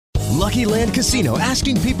Lucky Land Casino,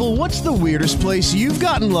 asking people, what's the weirdest place you've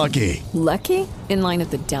gotten lucky? Lucky? In line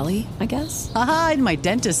at the deli, I guess? Aha, in my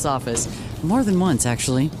dentist's office. More than once,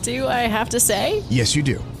 actually. Do I have to say? Yes, you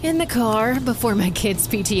do. In the car before my kids'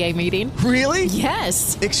 PTA meeting. Really?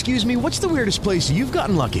 Yes. Excuse me, what's the weirdest place you've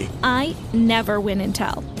gotten lucky? I never win and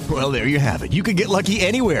tell. Well, there you have it. You can get lucky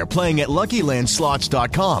anywhere, playing at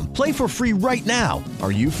LuckyLandSlots.com. Play for free right now.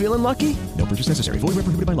 Are you feeling lucky? No purchase necessary. Void where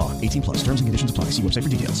prohibited by law. 18 plus. Terms and conditions apply. See website for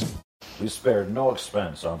details. We spared no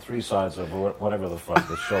expense on three sides of whatever the fuck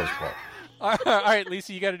this show's called. All right,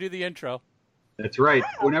 Lisa, you got to do the intro. That's right.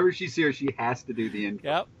 Whenever she's here, she has to do the intro.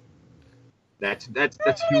 Yep. That's I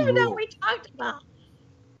don't even know what we talked about.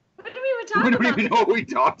 What did we even talk about? We don't even know what we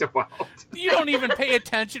talked about. You don't even pay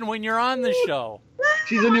attention when you're on the show.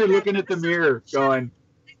 She's in there looking at the mirror going...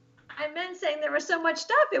 I meant saying there was so much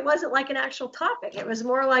stuff. It wasn't like an actual topic. It was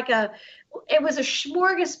more like it was a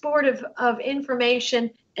smorgasbord of information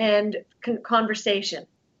and conversation.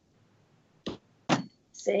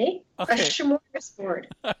 See? Okay. A smorgasbord.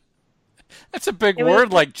 That's a big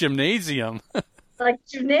word, like gymnasium. Like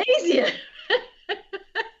gymnasium.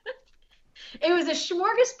 It was a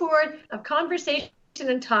smorgasbord of conversation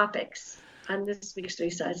and topics on this week's Three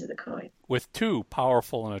Sides of the Coin. With two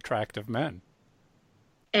powerful and attractive men.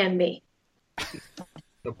 And me.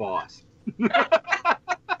 The boss.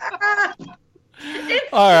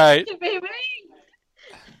 All right.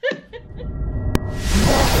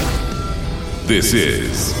 This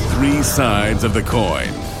is Three Sides of the Coin.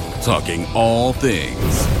 Talking all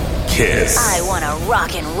things Kiss. I want to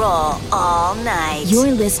rock and roll all night.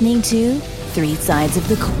 You're listening to Three Sides of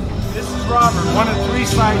the Coin. This is Robert, one of Three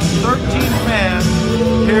Sides' 13th fans,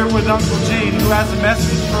 here with Uncle Gene, who has a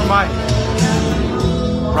message for Mike.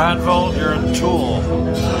 Bradfold, you're a tool.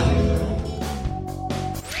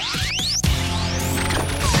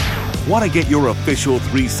 Want to get your official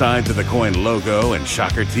Three Sides of the Coin logo and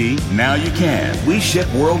shocker tee? Now you can. We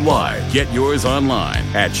ship worldwide. Get yours online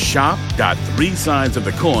at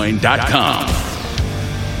shop.threesidesofthecoin.com.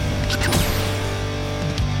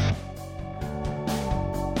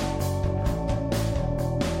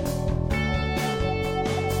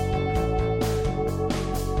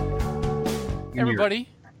 Everybody,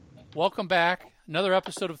 welcome back. Another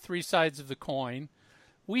episode of Three Sides of the Coin.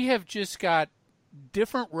 We have just got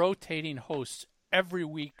different rotating hosts every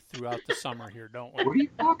week throughout the summer here, don't we? What are you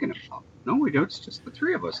talking about? No, we don't. It's just the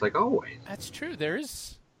three of us, like always. That's true.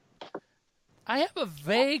 I have a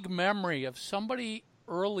vague memory of somebody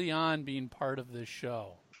early on being part of this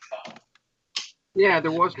show. Yeah,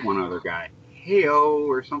 there was one other guy. Heyo,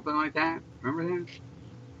 or something like that. Remember that?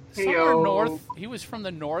 Somewhere north. He was from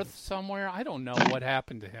the north somewhere. I don't know what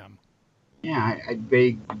happened to him. Yeah, I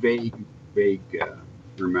vague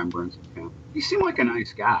remembrance of him. He seemed like a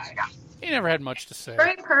nice guy. He never had much to say.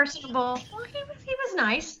 Very personable. Well, he was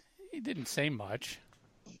nice. He didn't say much.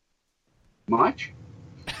 Much?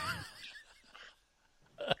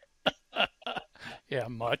 Yeah,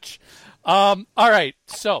 much. All right,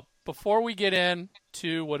 so before we get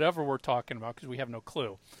into whatever we're talking about, because we have no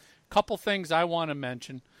clue, a couple things I want to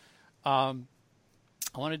mention. I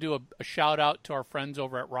want to do a shout out to our friends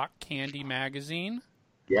over at Rock Candy Magazine.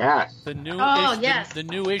 Yes. The new yes. The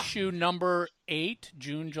new issue number 8,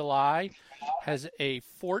 June, July, has a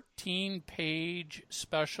 14-page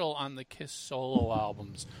special on the Kiss solo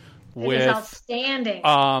albums. It is outstanding.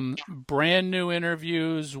 Brand new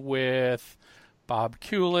interviews with Bob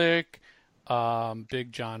Kulick,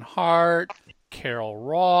 Big John Hart, Carol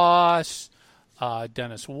Ross,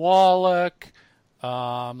 Dennis Wallach.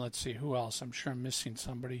 Let's see, who else? I'm sure I'm missing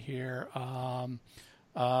somebody here.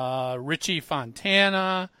 Richie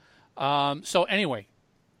Fontana. So anyway,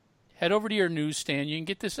 head over to your newsstand. You can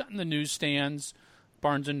get this on the newsstands,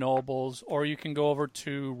 Barnes & Nobles, or you can go over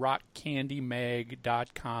to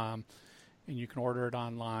rockcandymag.com and you can order it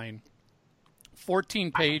online.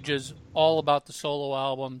 14 pages, all about the solo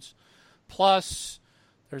albums. Plus,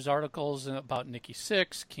 there's articles about Nikki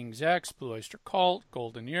Sixx, King's X, Blue Oyster Cult,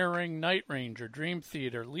 Golden Earring, Night Ranger, Dream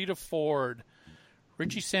Theater, Lita Ford,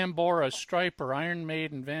 Richie Sambora, Stryper, Iron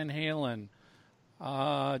Maiden, Van Halen,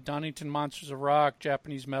 Donington Monsters of Rock,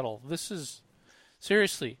 Japanese Metal. This is,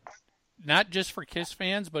 seriously, not just for Kiss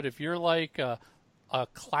fans, but if you're like a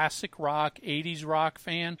classic rock, 80s rock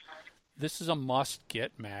fan, this is a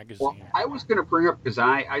must-get magazine. Well, I was going to bring up, because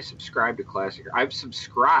I subscribe to classic. I've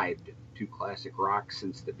subscribed to classic rock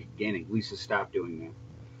since the beginning. Lisa, stop doing that.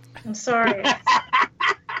 I'm sorry.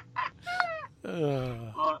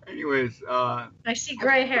 Anyways. I see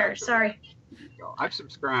gray hair. Sorry. I've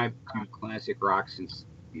subscribed to classic rock since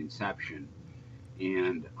the inception.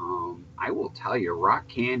 And I will tell you, Rock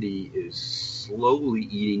Candy is slowly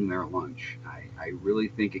eating their lunch. I really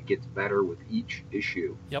think it gets better with each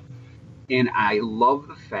issue. Yep. And I love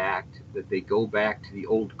the fact that they go back to the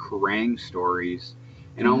old Kerrang stories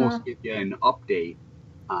and almost give you an update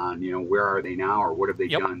on, where are they now or what have they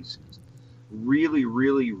done. Really,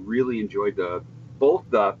 really, really enjoyed and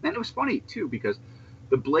it was funny too, because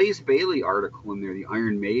the Blaze Bayley article in there, the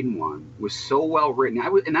Iron Maiden one, was so well written.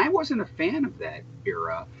 I wasn't a fan of that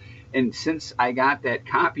era. And since I got that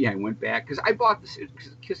copy, I went back, because I bought this,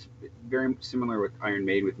 Kiss, very similar with Iron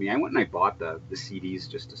Maiden with me. I went and I bought the CDs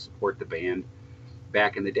just to support the band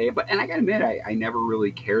back in the day. And I got to admit, I never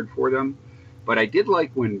really cared for them. But I did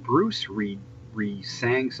like when Bruce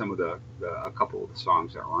re-sang some of a couple of the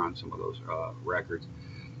songs that were on some of those records.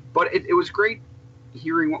 But it was great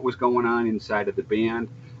hearing what was going on inside of the band.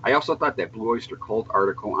 I also thought that Blue Oyster Cult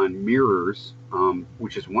article on Mirrors,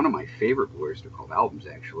 which is one of my favorite Blue Oyster Cult albums,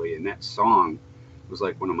 actually, and that song was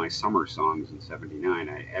like one of my summer songs in '79.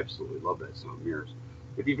 I absolutely love that song, Mirrors.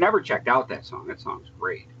 If you've never checked out that song's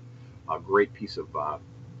great. A great piece of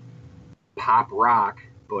pop rock,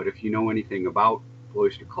 but if you know anything about Blue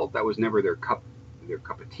Oyster Cult, that was never their cup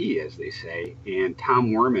of tea, as they say. And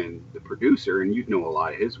Tom Werman, the producer, and you'd know a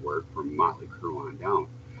lot of his work from Motley Crue on down,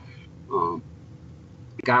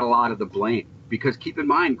 got a lot of the blame, because keep in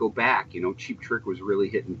mind, go back, Cheap Trick was really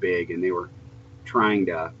hitting big, and they were trying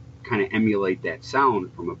to kind of emulate that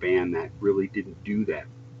sound from a band that really didn't do that.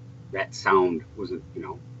 That sound wasn't,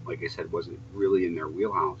 like I said, wasn't really in their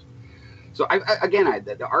wheelhouse. So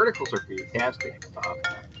the articles are fantastic.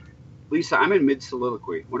 Lisa, I'm in mid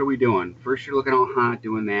soliloquy. What are we doing? First, you're looking all hot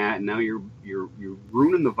doing that, and now you're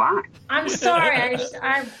ruining the vibe. I'm sorry.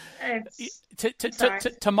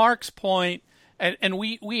 To Mark's point, and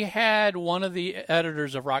we had one of the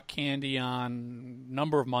editors of Rock Candy on a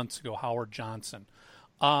number of months ago, Howard Johnson.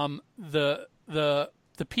 The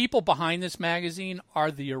people behind this magazine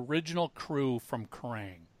are the original crew from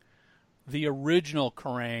Kerrang. The original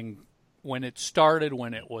Kerrang, when it started,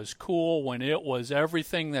 when it was cool, when it was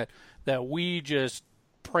everything that we just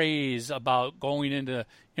praise about going into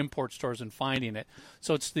import stores and finding it.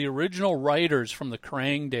 So it's the original writers from the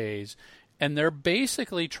Kerrang days, and they're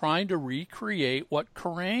basically trying to recreate what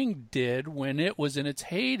Kerrang did when it was in its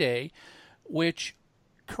heyday, which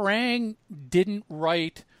Kerrang didn't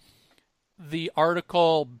write the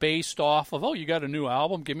article based off of, you got a new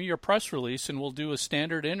album, give me your press release and we'll do a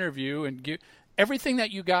standard interview and give everything that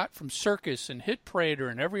you got from Circus and Hit Parader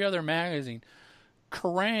and every other magazine.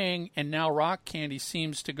 Kerrang and now Rock Candy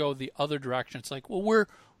seems to go the other direction. It's like,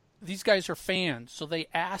 these guys are fans, so they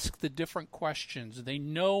ask the different questions. They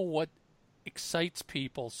know what excites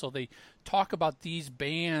people, so they talk about these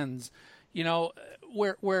bands,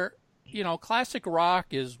 where classic rock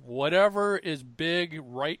is whatever is big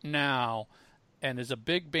right now and is a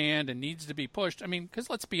big band and needs to be pushed. I mean, because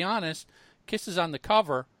let's be honest, Kiss is on the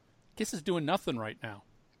cover. Kiss is doing nothing right now.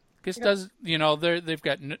 Kiss does, they've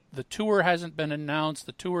got, the tour hasn't been announced.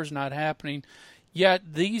 The tour's not happening.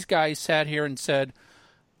 Yet these guys sat here and said,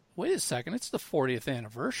 wait a second, it's the 40th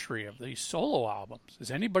anniversary of these solo albums.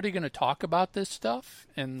 Is anybody going to talk about this stuff?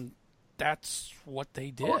 And that's what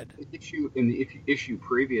they did. The issue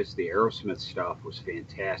previous, the Aerosmith stuff was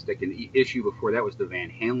fantastic, and the issue before that was the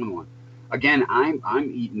Van Halen one. Again, I'm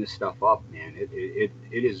eating this stuff up, man. It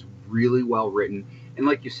is really well written, and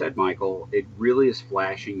like you said, Michael, it really is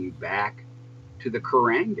flashing you back to the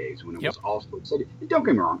Kerrang days when it was also exciting. And don't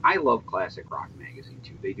get me wrong, I love Classic Rock magazine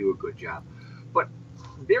too. They do a good job, but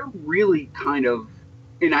they're really kind of,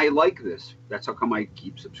 and I like this. That's how come I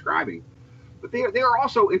keep subscribing. But they are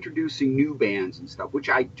also introducing new bands and stuff, which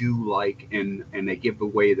I do like, and they give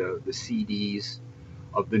away the CDs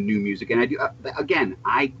of the new music. And I do, again,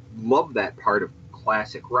 I love that part of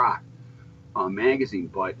Classic Rock magazine,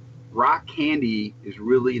 but Rock Candy is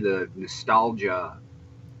really the nostalgia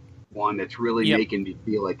one that's really making me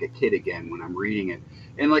feel like a kid again when I'm reading it.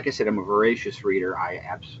 And like I said, I'm a voracious reader.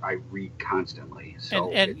 I read constantly.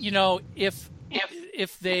 So and if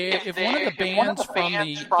one of the bands from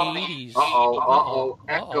the 80s...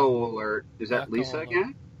 Echo alert. Is that Echo Lisa alert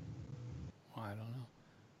again? I don't know.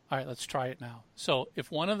 All right, let's try it now. So if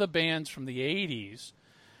one of the bands from the 80s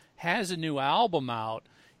has a new album out,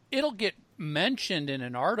 it'll get mentioned in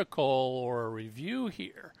an article or a review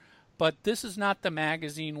here. But this is not the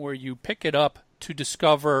magazine where you pick it up to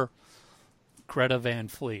discover Greta Van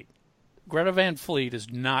Fleet. Greta Van Fleet is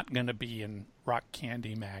not going to be in Rock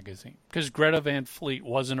Candy magazine because Greta Van Fleet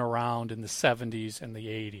wasn't around in the 70s and the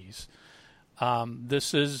 80s.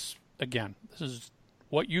 This is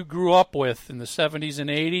what you grew up with in the 70s and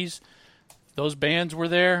 80s. Those bands were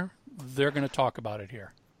there. they're going to talk about it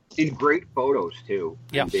here. In great photos too.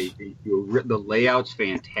 Yeah, the layout's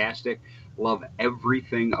fantastic. Love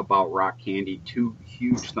everything about Rock Candy. 2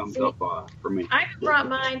 huge thumbs up for me. I brought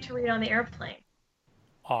mine to read on the airplane.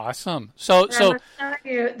 Awesome. So I'm going to tell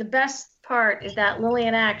you, the best part is that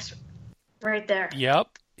Lillian Axe right there. Yep.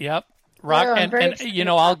 Rock and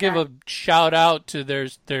I'll give a shout out to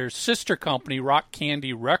their sister company, Rock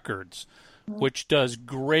Candy Records, which does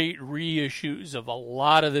great reissues of a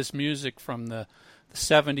lot of this music from the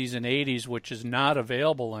 70s and 80s, which is not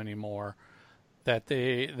available anymore. That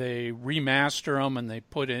they remaster them and they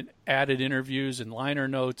put in added interviews and liner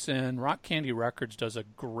notes in. Rock Candy Records does a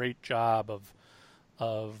great job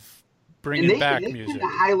of bringing back music. They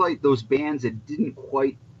highlight those bands that didn't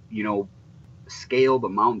quite, scale the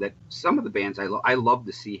mountain. That some of the bands I love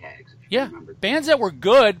the Sea Hags. If you remember. Bands that were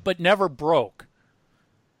good but never broke.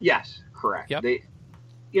 Yes, correct. Yep. They,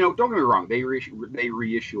 don't get me wrong. They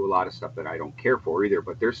reissue a lot of stuff that I don't care for either.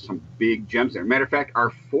 But there's some big gems there. Matter of fact, our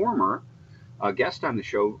former guest on the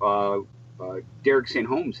show, Derek St.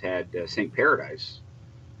 Holmes, had St. Paradise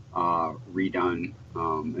redone,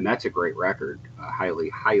 and that's a great record.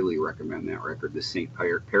 Highly recommend that record, the St.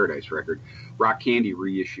 Paradise record. Rock Candy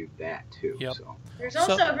reissued that too. Yep. So. There's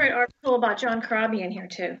also a great article about John Crosby in here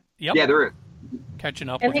too. Yep. Yeah, there is. Catching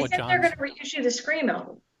up and with what they said John's... they're going to reissue the Scream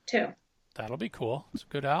album too. That'll be cool. It's a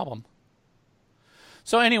good album.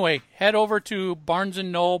 So anyway, head over to Barnes &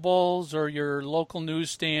 Nobles or your local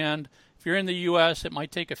newsstand. If you're in the U.S., it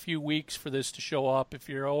might take a few weeks for this to show up. If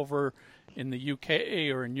you're over in the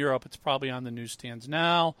U.K. or in Europe, it's probably on the newsstands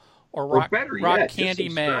now. Or Rock Candy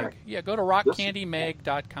Mag. Yeah, go to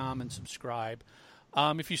rockcandymag.com and subscribe.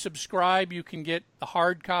 If you subscribe, you can get the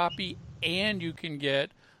hard copy and you can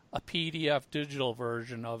get a PDF digital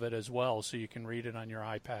version of it as well, so you can read it on your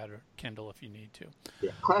iPad or Kindle if you need to.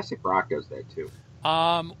 Yeah, Classic Rock does that too.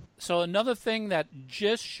 So another thing that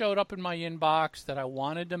just showed up in my inbox that I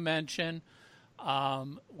wanted to mention,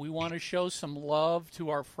 we want to show some love to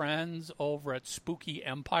our friends over at Spooky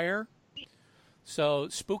Empire. So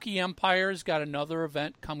Spooky Empire's got another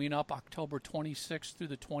event coming up October 26th through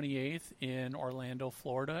the 28th in Orlando,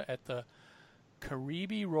 Florida at the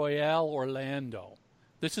Caribe Royale Orlando.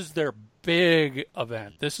 This is their big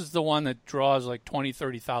event. This is the one that draws like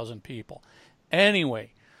 30,000 people.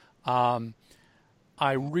 Anyway, I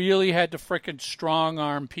really had to frickin'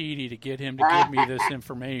 strong-arm Petey to get him to give me this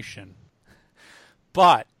information.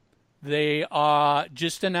 But they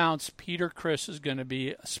just announced Peter Criss is going to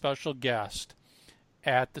be a special guest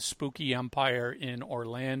at the Spooky Empire in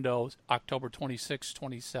Orlando, October 26th,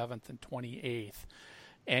 27th, and 28th.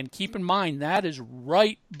 And keep in mind, that is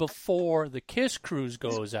right before the KISS cruise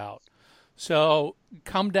goes out. So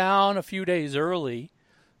come down a few days early,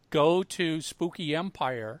 go to Spooky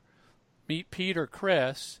Empire, meet Peter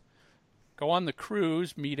Criss, go on the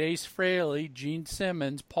cruise, meet Ace Frehley, Gene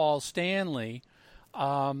Simmons, Paul Stanley.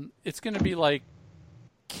 It's going to be like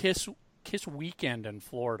KISS weekend in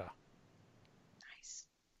Florida. Nice.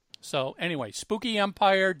 So anyway,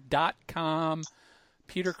 spookyempire.com.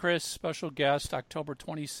 Peter Criss, special guest, October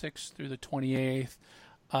 26th through the 28th.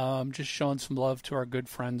 Just showing some love to our good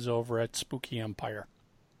friends over at Spooky Empire.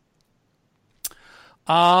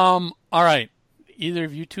 All right. Either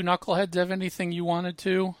of you two knuckleheads have anything you wanted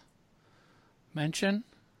to mention?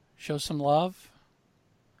 Show some love?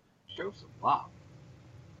 Show some love.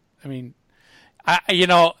 I mean,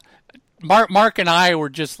 Mark and I were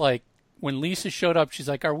just like, when Lisa showed up, she's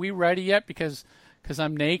like, are we ready yet? Because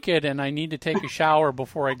I'm naked and I need to take a shower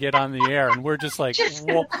before I get on the air. And we're just like,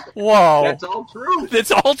 whoa. That's all true.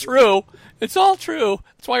 It's all true. It's all true.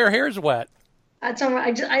 That's why her hair's wet. That's all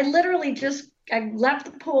right. I literally I left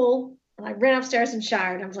the pool and I ran upstairs and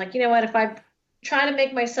showered. I was like, you know what? If I try to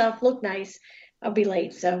make myself look nice, I'll be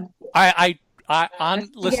late. So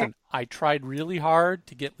listen, I tried really hard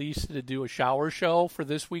to get Lisa to do a shower show for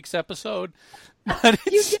this week's episode. But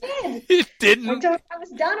you did. It didn't. I was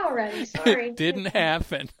done already. Sorry. It didn't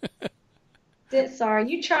happen. Sorry.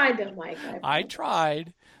 You tried though, Mike. I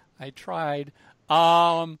tried.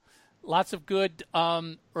 Lots of good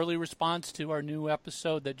early response to our new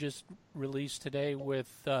episode that just released today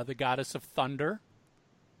with the Goddess of Thunder,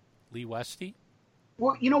 Lee Westy.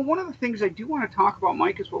 Well, one of the things I do want to talk about,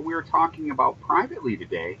 Mike, is what we were talking about privately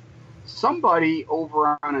today. Somebody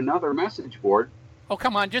over on another message board. Oh,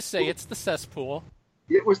 come on, just say it's the cesspool.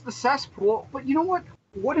 It was the cesspool, but you know what?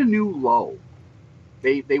 What a new low.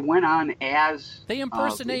 They went on as... They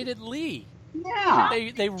impersonated Lee. Yeah.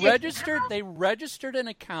 They registered an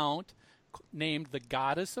account named the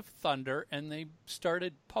Goddess of Thunder, and they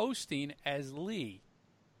started posting as Lee.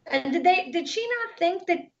 And did she not think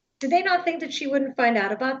that Did they not think that she wouldn't find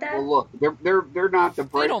out about that? Well, look, they're not the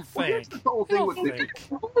bright. They don't Well, here's think. the whole They thing don't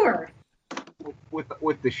think.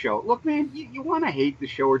 with the show. Look, man, you want to hate the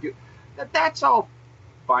show or do that's all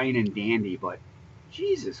fine and dandy, but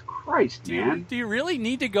Jesus Christ, man. Do you really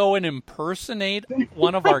need to go and impersonate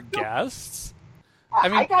one of our guests? I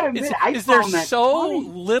mean, I gotta admit, is there found that so funny.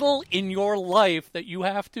 little in your life that you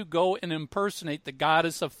have to go and impersonate the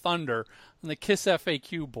goddess of thunder on the KISS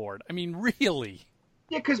FAQ board? I mean, really?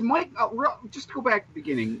 Yeah, because Mike, just to go back to the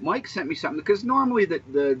beginning, Mike sent me something, because normally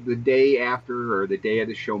the day after or the day of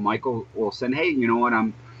the show, Michael will send, hey, you know what,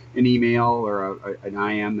 I'm an email or an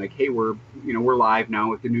IM, like, hey, we're live now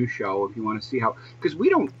with the new show if you want to see how, because we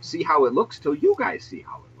don't see how it looks till you guys see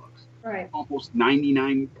how it looks. Right. Almost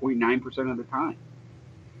 99.9% of the time.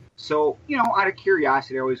 So, out of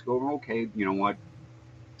curiosity, I always go, okay, you know what,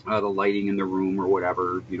 the lighting in the room or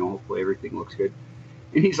whatever, hopefully everything looks good.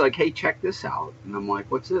 And he's like, hey, check this out. And I'm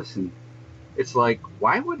like, what's this? And it's like,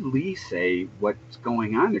 why would Lee say what's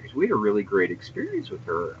going on there? Because we had a really great experience with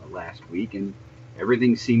her last week, and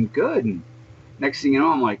everything seemed good. And next thing you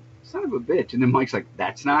know, I'm like, son of a bitch. And then Mike's like,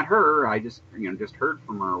 that's not her. I just heard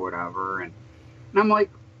from her or whatever. And I'm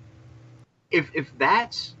like, if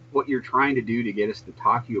that's what you're trying to do to get us to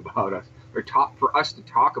talk to you about us, or for us to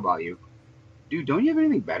talk about you, dude, don't you have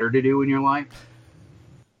anything better to do in your life?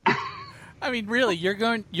 I mean, really, you're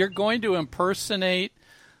going to impersonate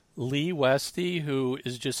Lee Westy, who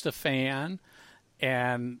is just a fan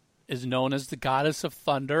and is known as the goddess of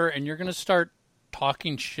thunder, and you're going to start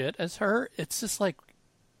talking shit as her? It's just like,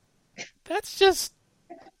 that's just,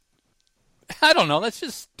 I don't know, that's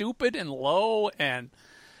just stupid and low, and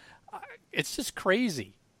it's just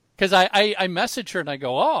crazy. Because I messaged her and I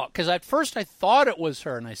go, oh, because at first I thought it was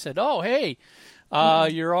her, and I said, oh, hey,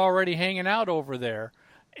 you're already hanging out over there.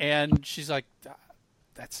 And she's like,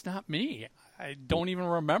 that's not me. I don't even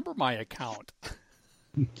remember my account.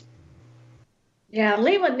 Yeah,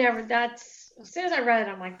 Lee would never, as soon as I read it,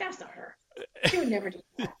 I'm like, that's not her. She would never do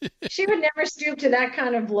that. She would never stoop to that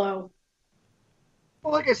kind of low.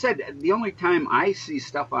 Well, like I said, the only time I see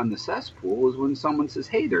stuff on the cesspool is when someone says,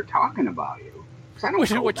 hey, they're talking about you. I don't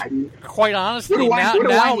know. Which quite honestly,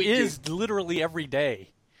 now is literally every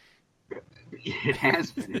day. It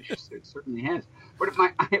has been. It certainly has. But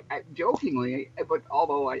I jokingly, but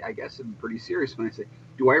although I guess I'm pretty serious when I say,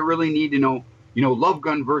 do I really need to know, Love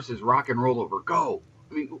Gun versus Rock and Roll Over? Go.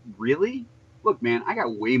 I mean, really? Look, man, I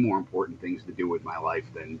got way more important things to do with my life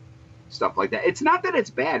than stuff like that. It's not that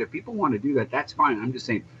it's bad. If people want to do that, that's fine. I'm just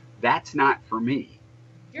saying that's not for me.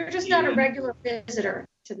 You're just not a regular visitor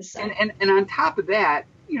to the site. And on top of that,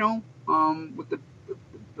 with the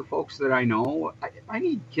folks that I know, I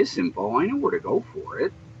need KISS info. I know where to go for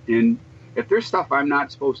it. And if there's stuff I'm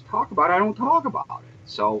not supposed to talk about, I don't talk about it.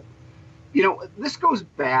 So, this goes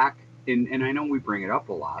back, and I know we bring it up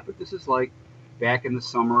a lot, but this is like back in the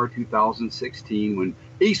summer of 2016 when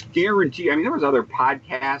Ace guaranteed, there was other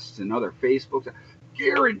podcasts and other Facebooks,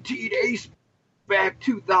 guaranteed Ace back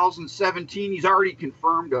 2017. He's already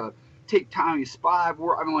confirmed to take Tommy's spot.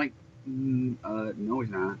 I'm like, no, he's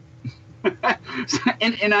not.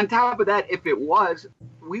 and on top of that, if it was,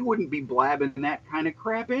 we wouldn't be blabbing that kind of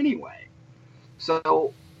crap anyway.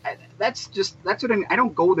 So that's what I mean. I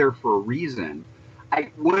don't go there for a reason.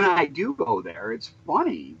 When I do go there, it's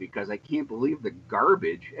funny because I can't believe the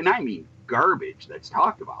garbage, and I mean garbage, that's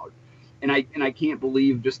talked about. And I can't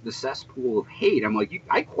believe just the cesspool of hate. I'm like,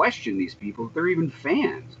 I question these people if they're even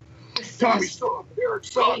fans. Tommy sucks, Eric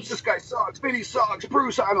sucks, this guy sucks, Vinny sucks,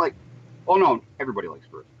 Bruce. I'm like, oh no, everybody likes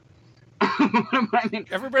Bruce.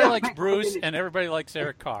 Everybody likes Bruce, and everybody likes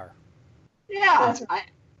Eric Carr. Yeah,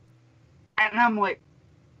 and I'm like,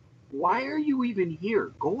 why are you even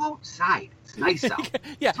here? Go outside. It's nice out.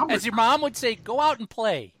 Yeah, as your mom would say, go out and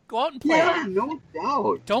play. Go out and play. Yeah, no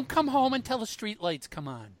doubt. Don't come home until the street lights come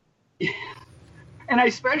on. Yeah. And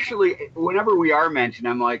especially whenever we are mentioned,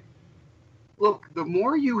 I'm like, look, the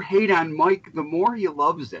more you hate on Mike, the more he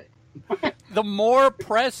loves it. The more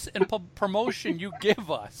press and promotion you give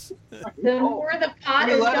us. The more the pot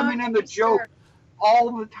is let him in on the joke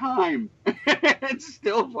all the time. It's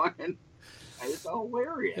still fun. It's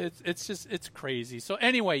hilarious. It's crazy. So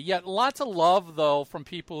anyway, yeah, lots of love though from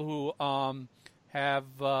people who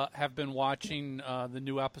have been watching the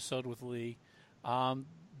new episode with Lee.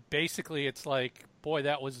 Basically, it's like, boy,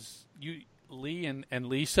 that was Lee and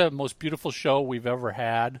Lisa, most beautiful show we've ever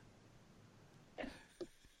had.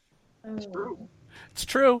 It's true. It's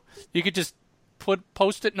true. You could just put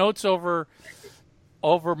Post-it notes over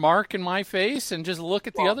Mark and my face and just look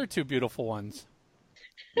at the other two beautiful ones.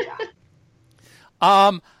 Yeah.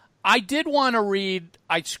 I did want to read.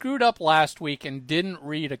 I screwed up last week and didn't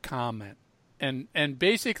read a comment, and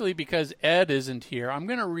basically because Ed isn't here, I'm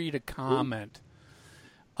going to read a comment.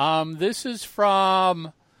 This is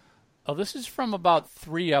from about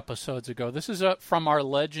 3 episodes ago. This is from our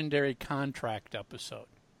legendary contract episode,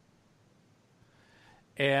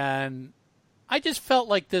 and I just felt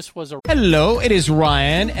like this was a... Hello, it is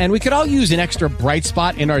Ryan, and we could all use an extra bright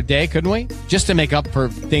spot in our day, couldn't we? Just to make up for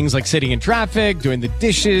things like sitting in traffic, doing the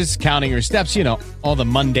dishes, counting your steps, all the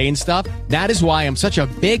mundane stuff. That is why I'm such a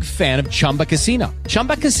big fan of Chumba Casino.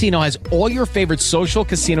 Chumba Casino has all your favorite social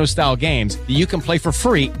casino-style games that you can play for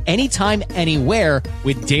free anytime, anywhere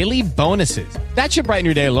with daily bonuses. That should brighten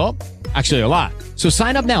your day a little. Actually, a lot. So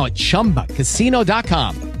sign up now at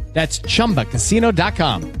ChumbaCasino.com. That's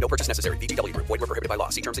ChumbaCasino.com. No purchase necessary. VGW Group. Void where prohibited by law.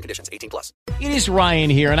 See terms and conditions. 18+. It is Ryan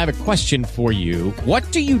here, and I have a question for you.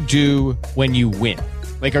 What do you do when you win?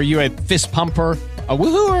 Like, are you a fist pumper, a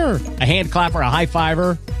woohooer, a hand clapper, a high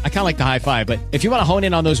fiver? I kind of like the high five, but if you want to hone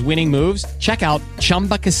in on those winning moves, check out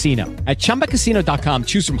Chumba Casino. At ChumbaCasino.com,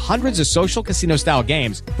 choose from hundreds of social casino-style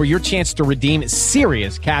games for your chance to redeem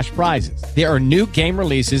serious cash prizes. There are new game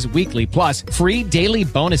releases weekly, plus free daily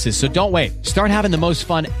bonuses, so don't wait. Start having the most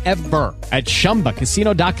fun ever at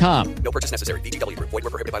ChumbaCasino.com. No purchase necessary. VGW Group. Void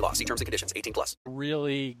where prohibited by law. See terms and conditions. 18+.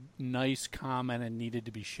 Really nice comment and needed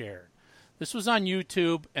to be shared. This was on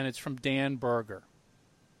YouTube, and it's from Dan Berger.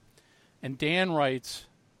 And Dan writes,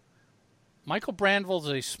 Michael Brandville is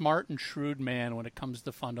a smart and shrewd man when it comes to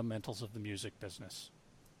the fundamentals of the music business.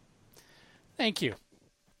 Thank you.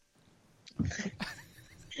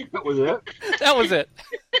 That was it? That was it.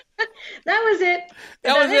 That was it.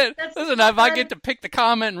 That was it. Listen, if I get to pick the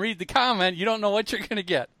comment and read the comment, you don't know what you're going to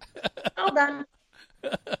get. All done.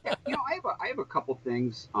 Yeah, I have a couple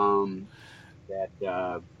things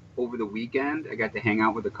that over the weekend I got to hang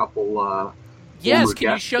out with a couple. Yes,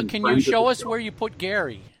 can you show us where you put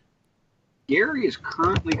Gary? Gary is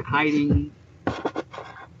currently hiding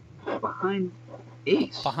behind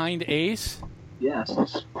Ace. Behind Ace? Yes,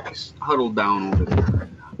 he's huddled down over there.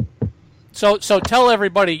 So tell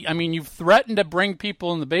everybody. I mean, you've threatened to bring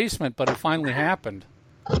people in the basement, but it finally happened.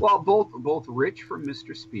 Well, both Rich from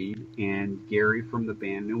Mr. Speed and Gary from the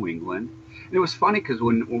band New England. And it was funny because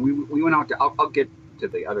when we went out to, I'll get to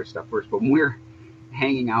the other stuff first, but when we were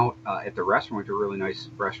hanging out at the restaurant, a really nice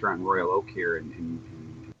restaurant in Royal Oak here in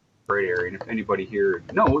great area. And if anybody here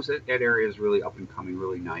knows, that area is really up and coming,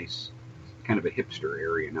 really nice, kind of a hipster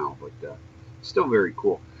area now, but still very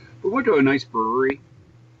cool. We went to a nice brewery,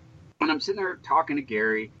 and I'm sitting there talking to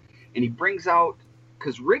Gary, and he brings out,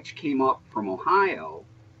 because Rich came up from Ohio,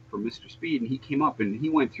 from Mr. Speed, and he came up and he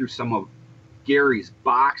went through some of Gary's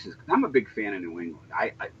boxes. I'm a big fan of New England.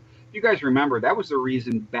 If you guys remember, that was the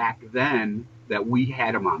reason back then that we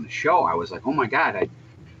had him on the show. I was like, oh my God,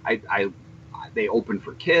 they opened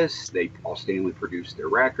for Kiss. Paul Stanley produced their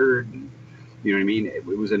record. And, you know what I mean? It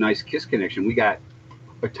was a nice Kiss connection. We got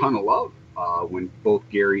a ton of love when both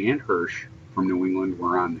Gary and Hirsch from New England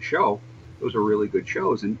were on the show. Those are really good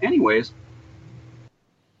shows. And anyways,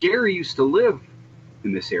 Gary used to live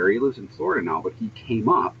in this area. He lives in Florida now, but he came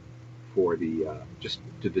up for the just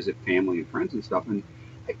to visit family and friends and stuff. And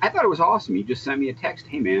I thought it was awesome. He just sent me a text.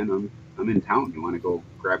 Hey man, I'm in town. You want to go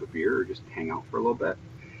grab a beer or just hang out for a little bit?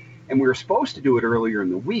 And we were supposed to do it earlier in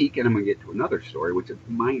the week, and I'm going to get to another story, which is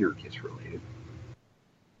minor Kiss related.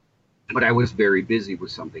 But I was very busy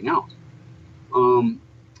with something else.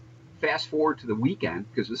 Fast forward to the weekend,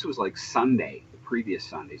 because this was like Sunday, the previous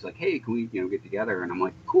Sunday. He's like, hey, can we get together? And I'm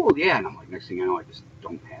like, cool, yeah. And I'm like, next thing I know, I just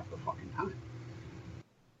don't have the fucking time.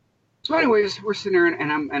 So anyways, we're sitting there,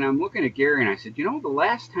 and I'm looking at Gary, and I said, the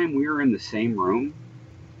last time we were in the same room,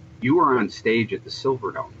 you were on stage at the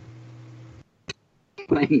Silverdome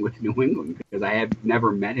playing with New England, because I had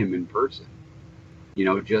never met him in person,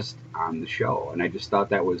 just on the show. And I just thought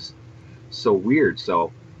that was so weird.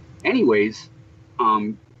 So anyways,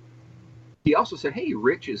 he also said, hey,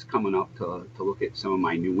 Rich is coming up to look at some of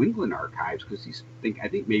my New England archives, because I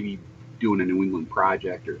think maybe doing a New England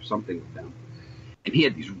project or something with them. And he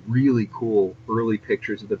had these really cool early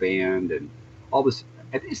pictures of the band and all this.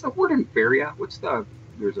 Is the word inferior?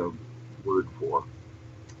 There's a word for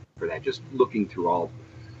that, just looking through all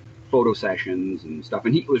photo sessions and stuff.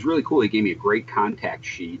 And it was really cool. He gave me a great contact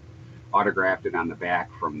sheet, autographed it on the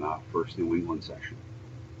back from the first New England session.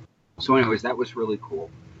 So anyways, that was really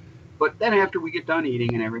cool. But then after we get done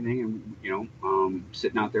eating and everything, and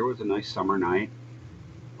sitting out there, it was a nice summer night.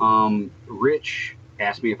 Rich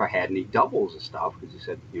asked me if I had any doubles of stuff, because he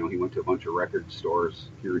said, he went to a bunch of record stores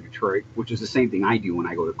here in Detroit, which is the same thing I do when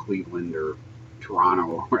I go to Cleveland or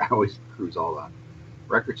Toronto, where I always cruise all the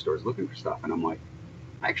record stores looking for stuff. And I'm like,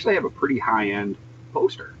 I actually have a pretty high-end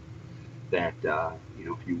poster that,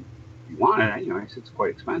 if you want it, I said it's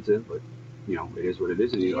quite expensive, but, it is what it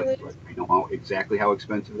is. And he's like, I know exactly how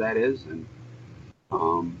expensive that is, and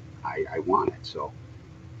I want it. So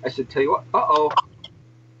I said, tell you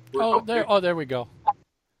what, there we go.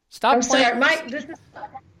 Stop I'm playing. sorry, Mike, this is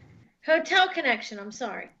hotel connection. I'm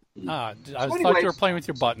sorry. I thought you were playing with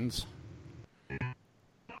your buttons.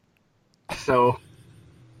 So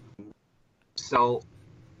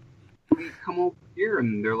we come over here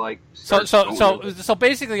and they're like, so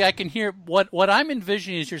basically, I can hear what I'm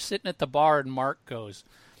envisioning is you're sitting at the bar and Mark goes,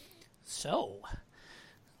 "So,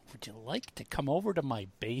 would you like to come over to my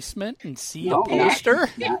basement and see a poster?"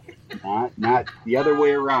 Not the other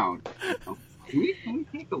way around. Can we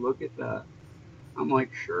take a look at the? I'm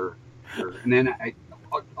like, sure. And then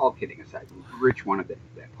all kidding aside, Rich wanted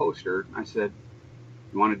that poster. I said,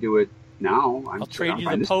 "You want to do it now?" I'll trade you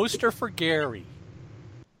the poster for Gary.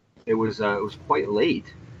 It was quite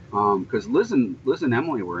late because Liz and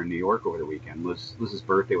Emily were in New York over the weekend. Liz's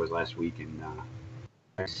birthday was last week, and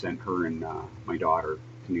I sent her and my daughter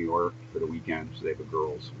to New York for the weekend, so they have a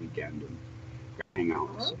girls' weekend and hang out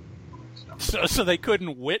and stuff. So they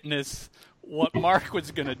couldn't witness what Mark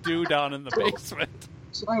was going to do down in the basement.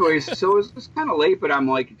 So anyways, it was kind of late, but I'm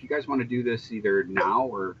like, if you guys want to do this either now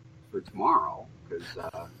or tomorrow, because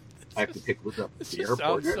I have to pick Liz up at the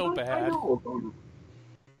airport. Sounds so bad.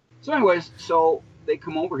 So anyways, so they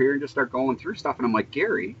come over here and just start going through stuff, and I'm like,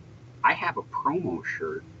 Gary, I have a promo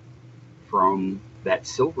shirt from that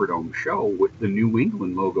Silverdome show with the New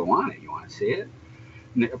England logo on it. You want to see it?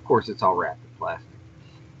 And of course, it's all wrapped in plastic.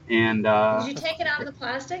 And did you take it out of the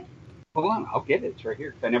plastic? Hold on, I'll get it. It's right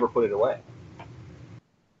here. I never put it away.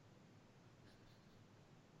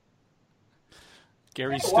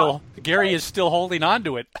 Gary is still holding on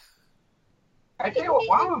to it. I tell you what,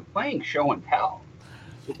 while I'm playing show and tell,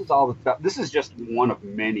 this is all the stuff. This is just one of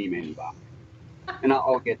many, many boxes. And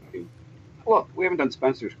I'll get to. Look, we haven't done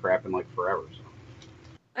Spencer's crap in like forever. So.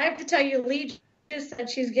 I have to tell you, Lee just said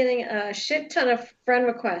she's getting a shit ton of friend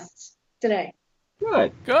requests today.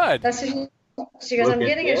 Good. That's what she goes, I'm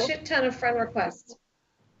getting a shit ton of friend requests.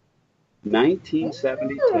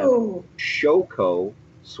 1972 Showco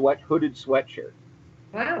hooded sweatshirt.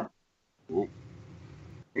 Wow.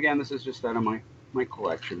 Again, this is just out of my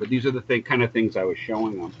collection, but these are the kind of things I was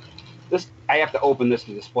showing them. This I have to open this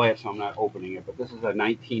to display it, so I'm not opening it. But this is a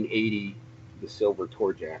 1980 the silver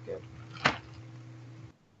tour jacket.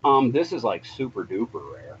 This is like super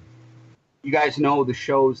duper rare. You guys know the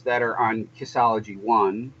shows that are on Kissology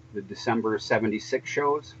 1, the December 76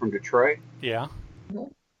 shows from Detroit? Yeah.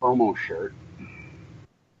 Promo shirt.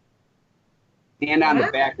 And on the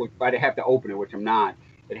back, which I'd have to open it, which I'm not,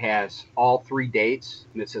 it has all 3 dates,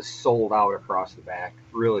 and it says sold out across the back.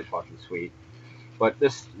 Really fucking sweet. But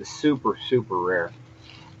this is super, super rare.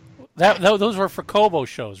 Those were for Kobo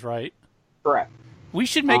shows, right? Correct. We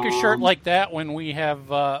should make a shirt like that when we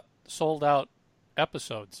have sold out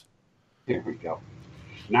episodes. Here we go.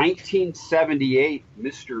 1978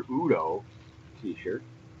 Mr. Udo t-shirt.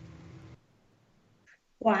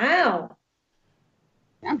 Wow.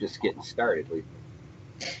 I'm just getting started.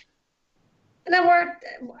 Now,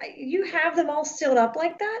 you have them all sealed up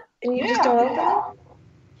like that, and you just don't open them?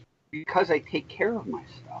 Because I take care of my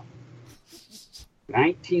stuff.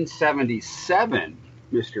 1977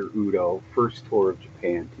 Mr. Udo first tour of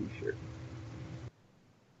Japan t-shirt.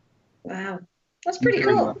 Wow, that's pretty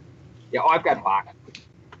cool. Yeah, I've got boxes.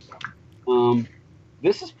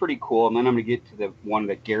 This is pretty cool, and then I'm going to get to the one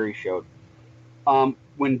that Gary showed.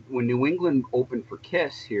 When New England opened for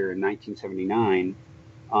Kiss here in 1979,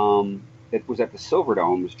 it was at the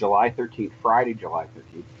Silverdome. It was July 13th, Friday, July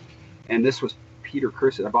 13th. And this was Peter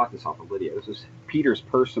Kirsten. I bought this off of Lydia. This was Peter's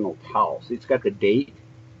personal towel. See, it's got the date.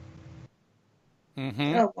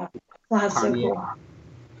 Mm-hmm. Oh, wow. That's so cool.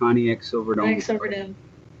 Pontiac Silverdome.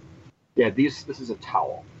 Yeah, this is a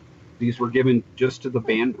towel. These were given just to the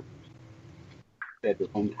band members. They had their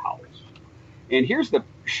own towels. And here's the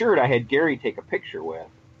shirt I had Gary take a picture with.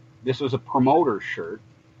 This was a promoter shirt.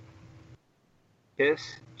 Kiss,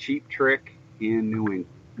 Cheap Trick, in New England.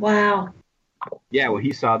 Wow. Yeah, when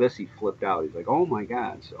he saw this, he flipped out. He's like, oh my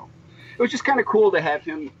God. So it was just kind of cool to have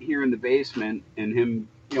him here in the basement and him,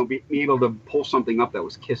 be able to pull something up that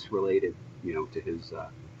was Kiss related, to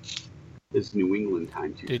his New England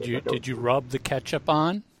time too. Did you rub the ketchup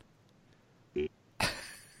on?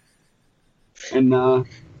 And it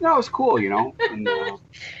was cool, And,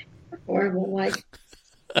 horrible, Mike.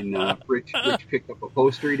 And Rich picked up a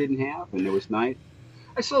poster he didn't have, and it was nice.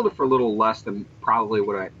 I sold it for a little less than probably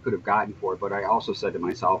what I could have gotten for it, but I also said to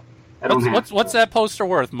myself, I don't have. What's that poster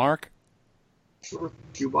worth, Mark? A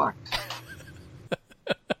few bucks.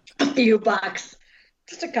 A few bucks.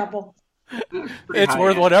 Just a couple. It's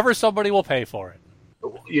worth whatever somebody will pay for it.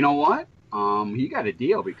 You know what? He got a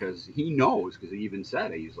deal because he knows, because he even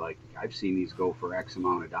said it. He's like, I've seen these go for X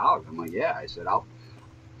amount of dollars. I'm like, yeah. I said,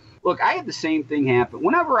 look, I had the same thing happen.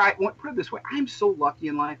 Whenever put it this way, I'm so lucky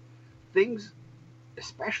in life. Things,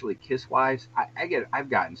 especially kiss-wise, I've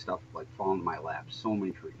gotten stuff like fall into my lap so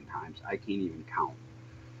many freaking times, I can't even count.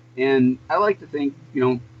 And I like to think,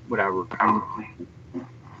 whatever.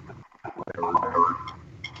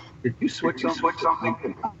 Did you switch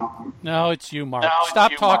something? No, it's you, Mark.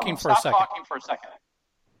 Stop talking for a second.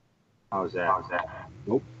 How's that?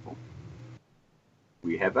 Nope.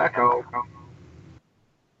 We have echo.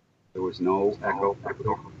 There was no echo.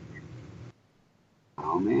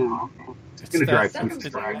 Oh, man. It's going to drive me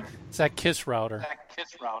crazy. It's that KISS router.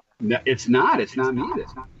 No, it's not. It's not me.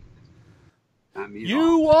 It's not me.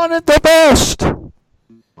 You wanted the best.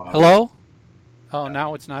 Hello? Oh,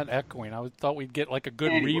 now it's not echoing. I thought we'd get like a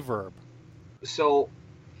good reverb. So,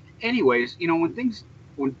 anyways,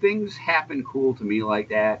 when things happen cool to me like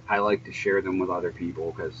that, I like to share them with other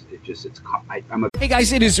people because I'm a... Hey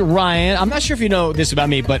guys, it is Ryan. I'm not sure if you know this about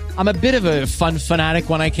me, but I'm a bit of a fun fanatic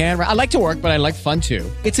when I can. I like to work, but I like fun too.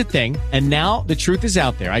 It's a thing. And now the truth is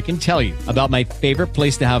out there. I can tell you about my favorite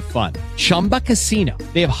place to have fun. Chumba Casino.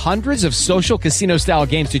 They have hundreds of social casino style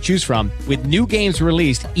games to choose from with new games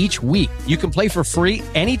released each week. You can play for free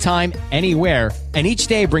anytime, anywhere. And each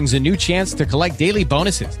day brings a new chance to collect daily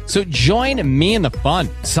bonuses. So join me in the fun.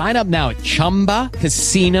 Sign up now at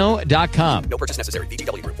ChumbaCasino.com. No purchase necessary.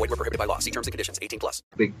 VGW Group. Void where prohibited by law. See terms and conditions. 18+.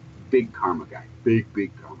 Big karma guy. Big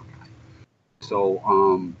karma guy. So,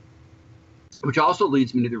 which also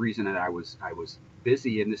leads me to the reason that I was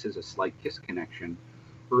busy, and this is a slight KISS connection,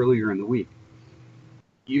 earlier in the week.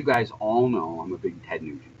 You guys all know I'm a big Ted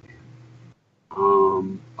Nugent fan. A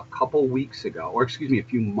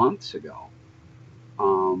few months ago,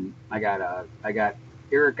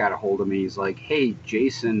 Eric got a hold of me. He's like, hey,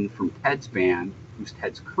 Jason from Ted's band, who's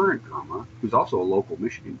Ted's current drummer, who's also a local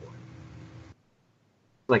Michigan boy.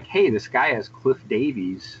 Like, hey, this guy has Cliff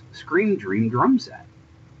Davies' Scream Dream drum set.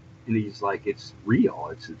 And he's like, it's real.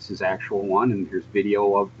 It's his actual one, and here's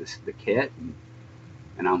video of the kit.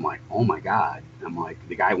 And I'm like, oh my God. I'm like,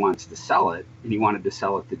 the guy wants to sell it, and he wanted to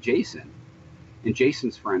sell it to Jason. And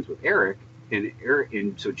Jason's friends with Eric, and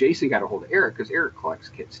so Jason got a hold of Eric because Eric collects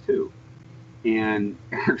kits too. And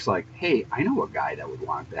Eric's like, hey, I know a guy that would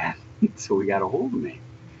want that. So he got a hold of me.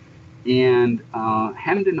 And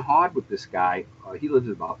hemmed and hawed with this guy. He lives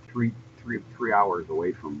about three hours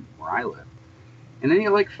away from where I live. And then he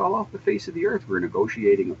fell off the face of the earth. We were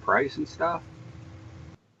negotiating a price and stuff.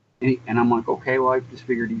 And I'm like, okay, well, I just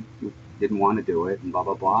figured he didn't want to do it and blah,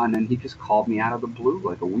 blah, blah. And then he just called me out of the blue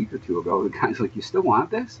like a week or two ago. The guy's like, you still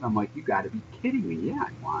want this? And I'm like, you got to be kidding me. Yeah,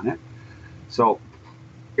 I want it. So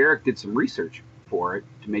Eric did some research for it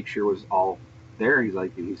to make sure it was all there. He's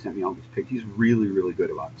like, and he sent me all these pictures. He's really, really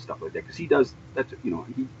good about stuff like that because he does, he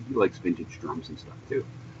likes vintage drums and stuff too.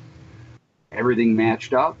 Everything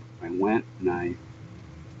matched up. I went and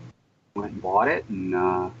bought it, and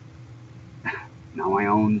now I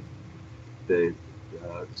own the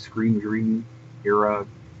Scream Dream era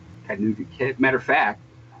Ted Nugent kit. Matter of fact,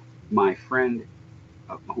 my friend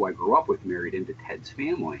who I grew up with married into Ted's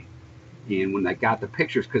family, and when I got the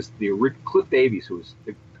pictures, because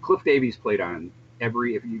Cliff Davies played on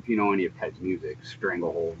every, if you know any of Ted's music,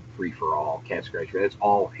 Stranglehold, Free for All, Cat Scratch, that's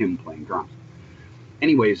all him playing drums.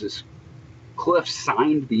 Anyways, this Cliff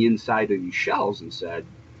signed the inside of these shells and said,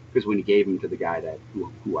 because when he gave them to the guy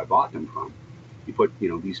who I bought them from, he put,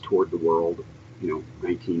 these toured the world,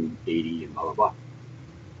 1980 and blah, blah, blah.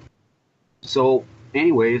 So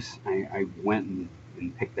anyways, I went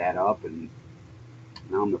and picked that up, and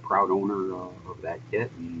now I'm the proud owner of that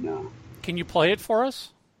kit. And can you play it for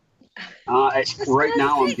us? Right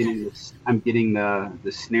now I'm getting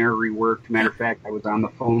the snare reworked. Matter of fact, I was on the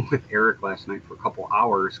phone with Eric last night for a couple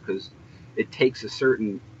hours because it takes a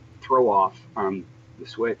certain throw off on the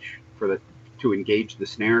switch to engage the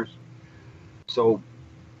snares. So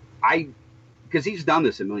because he's done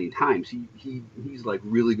this a million times, he's like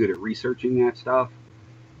really good at researching that stuff.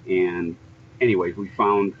 And anyways, we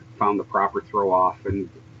found the proper throw off, and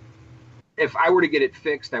if I were to get it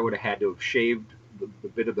fixed, I would have had to have shaved the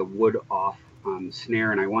bit of the wood off on the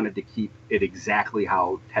snare, and I wanted to keep it exactly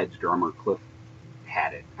how Ted's drummer Cliff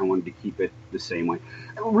had it. I wanted to keep it the same way.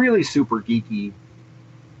 Really super geeky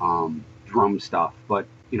drum stuff, but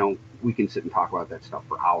we can sit and talk about that stuff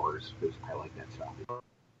for hours because I like that stuff.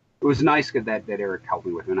 it was nice that Eric helped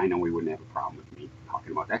me with it, and I know we wouldn't have a problem with me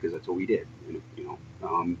talking about that because that's what we did, and, you know.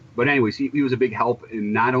 But anyways, he was a big help,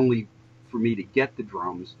 and not only for me to get the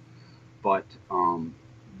drums, but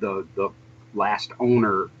the last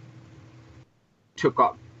owner took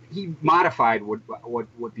up. He modified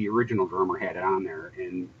what the original drummer had it on there,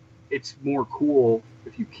 and it's more cool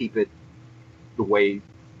if you keep it the way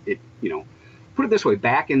it, you know. Put it this way,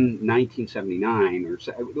 back in 1979, or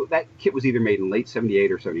that kit was either made in late 78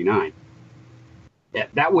 or 79.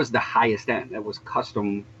 That was the highest end. That was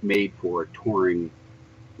custom made for a touring,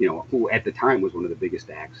 you know, who at the time was one of the biggest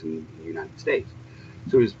acts in the United States.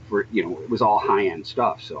 So it was for, you know, it was all high end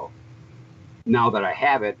stuff. So now that I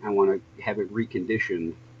have it, I want to have it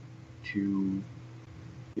reconditioned to, you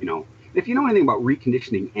know, if you know anything about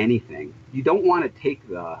reconditioning anything, you don't want to take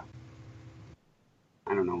the,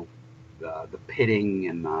 I don't know, the pitting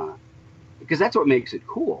and because that's what makes it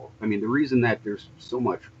cool. I mean, the reason that there's so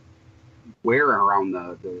much wear around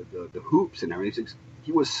the hoops and everything is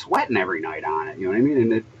he was sweating every night on it, you know what I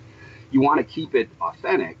mean? And you want to keep it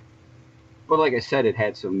authentic, but like I said, it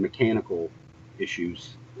had some mechanical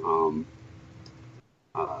issues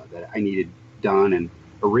that I needed done, and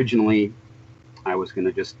originally I was going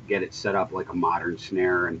to just get it set up like a modern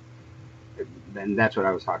snare, and then that's what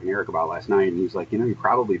I was talking to Eric about last night, and he's like, you know, you're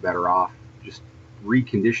probably better off just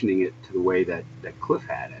reconditioning it to the way that Cliff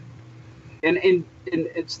had it. And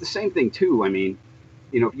it's the same thing too. I mean,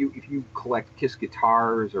 you know, if you collect Kiss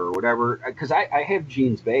guitars or whatever, because I have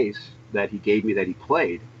Gene's bass that he gave me that he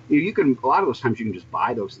played. You can, a lot of those times you can just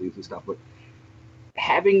buy those things and stuff, but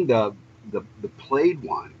having the played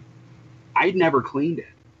one, I'd never cleaned it.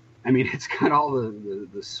 I mean, it's got all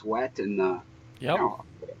the sweat and the, yep. You know,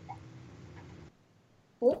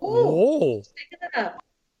 oh,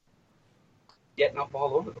 getting up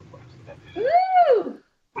all over the place. Woo!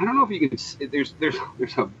 I don't know if you can see, there's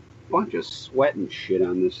a bunch of sweat and shit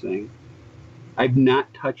on this thing. I've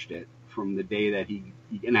not touched it from the day that he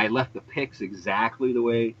and I left the picks exactly the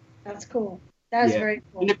way. That's cool. That's very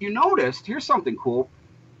cool. And if you noticed, here's something cool.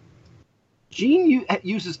 Gene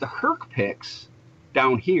uses the Herc picks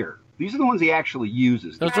down here. These are the ones he actually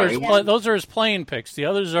uses. Those are his playing picks. The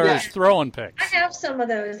others are his throwing picks. I have some of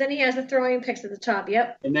those. Then he has the throwing picks at the top.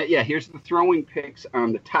 Yep. And here's the throwing picks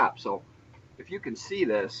on the top. So if you can see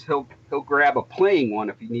this, he'll grab a playing one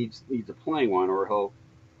if he needs a playing one, or he'll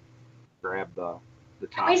grab the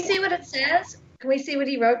top. Can we see what it says? Can we see what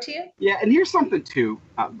he wrote to you? Yeah, and here's something too.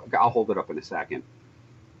 I'll hold it up in a second.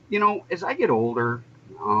 You know, as I get older,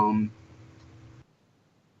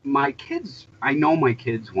 my kids, I know my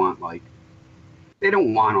kids want, like, they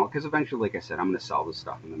don't want all, because eventually, like I said, I'm going to sell this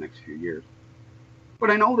stuff in the next few years. But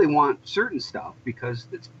I know they want certain stuff because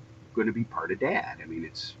it's going to be part of Dad. I mean,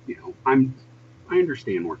 it's, you know, I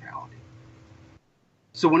understand mortality.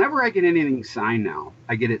 So whenever I get anything signed now,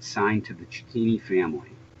 I get it signed to the Cicchini family.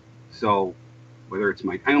 So whether it's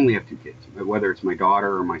I only have two kids, whether it's my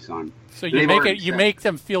daughter or my son. So you make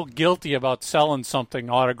them feel guilty about selling something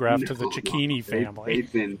autographed to the Cicchini family.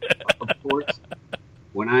 They've been, of course,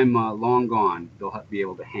 when I'm long gone, they'll be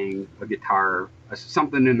able to hang a guitar,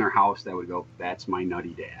 something in their house that would go, that's my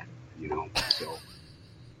nutty dad, you know. So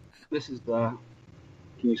this is can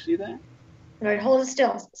you see that? All right, hold it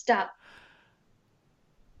still. Stop.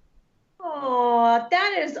 Oh,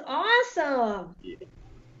 that is awesome. Yeah.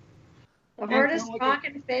 The hardest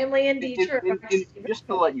rockin' family in Detroit. And just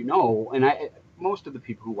to let you know, and most of the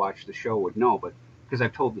people who watch the show would know, but because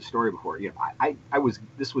I've told the story before, you know,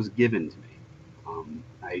 this was given to me.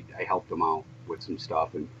 I helped him out with some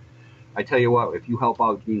stuff, and I tell you what, if you help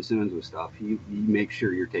out Gene Simmons with stuff, he makes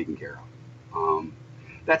sure you're taken care of.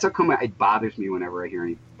 That's how come it bothers me whenever I hear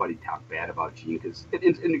anybody talk bad about Gene, because,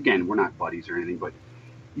 and again, we're not buddies or anything, but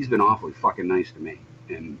he's been awfully fucking nice to me.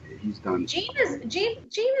 And he's done. Gene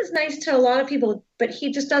is nice to a lot of people, but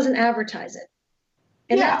he just doesn't advertise it.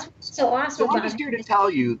 And that's so awesome. So I'm just here to tell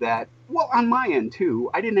you that, well, on my end too,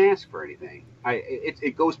 I didn't ask for anything.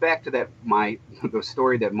 It goes back to the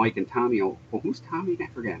story that Mike and Tommy. Oh, who's Tommy? I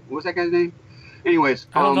forget. What was that guy's name? Anyways,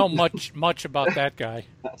 I don't know much about that guy.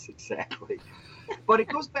 That's exactly. But it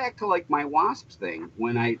goes back to like my Wasps thing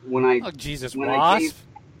when I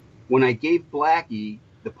gave Blackie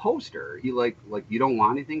the poster, he like you don't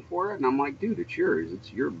want anything for it, and I'm like, dude, it's yours,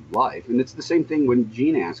 it's your life. And it's the same thing when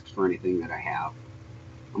Gene asks for anything that I have.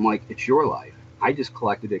 I'm like, it's your life. I just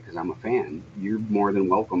collected it because I'm a fan. You're more than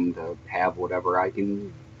welcome to have whatever I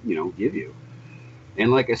can, you know, give you.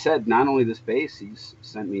 And like I said, not only this bass, he's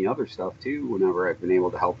sent me other stuff too. Whenever I've been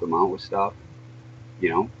able to help him out with stuff, you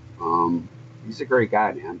know, he's a great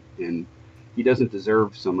guy, man, and he doesn't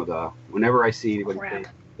deserve some of the. Whenever I see anybody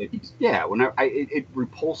say It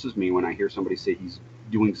repulses me when I hear somebody say he's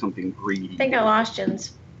doing something greedy. I think I lost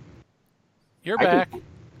Jens. You're back.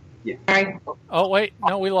 Yeah. Sorry. Oh, wait.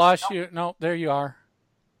 No, we lost you. No, there you are.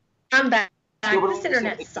 I'm back. Yeah, but This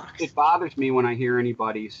internet sucks. It bothers me when I hear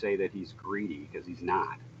anybody say that he's greedy, because he's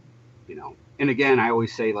not. And again, I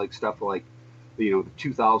always say stuff like, the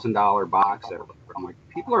 $2,000 box set. I'm like,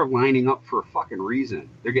 people are lining up for a fucking reason.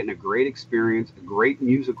 They're getting a great experience, a great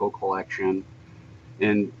musical collection,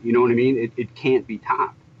 and you know what I mean. It can't be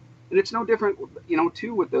topped. And it's no different,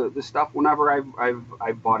 too, with the stuff. Whenever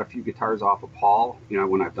I've bought a few guitars off of Paul,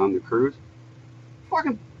 when I've done the cruise,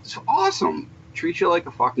 fucking, it's awesome. Treat you like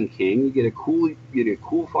a fucking king. You get a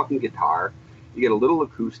cool fucking guitar. You get a little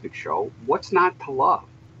acoustic show. What's not to love?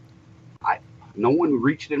 No one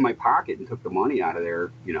reached in my pocket and took the money out of there,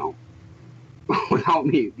 without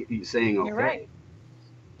me saying okay. You're right.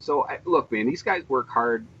 So look, man, these guys work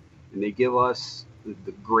hard, and they give us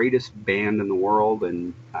the greatest band in the world,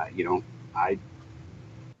 and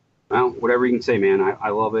whatever you can say, man, I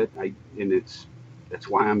love it. That's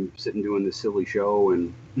why I'm sitting doing this silly show,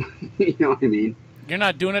 and you know what I mean. You're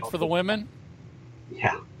not doing it for the women?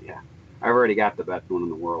 Yeah. I've already got the best one in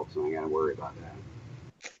the world, so I ain't got to worry about that.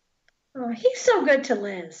 Oh, he's so good to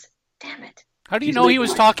Liz. Damn it. How do you know he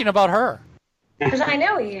was talking about her? Because I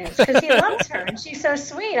know he is. Because he loves her, and she's so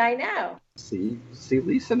sweet. I know. See,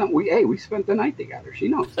 Lisa, we spent the night together. She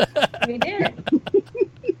knows. We did.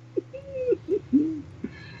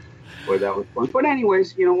 Boy, that was fun. But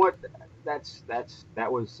anyways, you know what?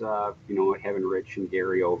 That was having Rich and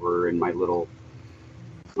Gary over, and my little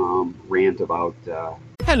rant about.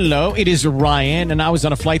 Hello, it is Ryan, and I was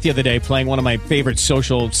on a flight the other day playing one of my favorite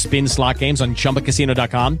social spin slot games on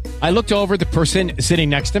ChumbaCasino.com. I looked over at the person sitting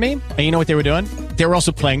next to me, and you know what they were doing? They were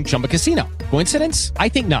also playing Chumba Casino. Coincidence? I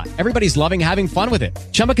think not. Everybody's loving having fun with it.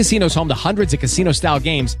 Chumba Casino is home to hundreds of casino-style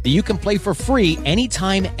games that you can play for free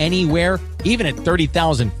anytime, anywhere, even at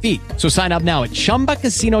 30,000 feet. So sign up now at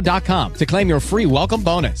ChumbaCasino.com to claim your free welcome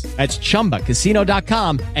bonus. That's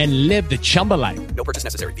ChumbaCasino.com and live the Chumba life. No purchase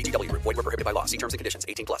necessary. VGW. Void where prohibited by law. See terms and conditions.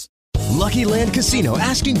 18+. Lucky Land Casino,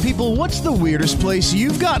 asking people, what's the weirdest place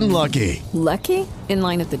you've gotten lucky? Lucky? In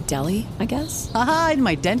line at the deli, I guess? Aha, in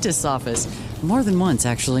my dentist's office. More than once,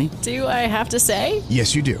 actually. Do I have to say?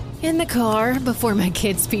 Yes, you do. In the car before my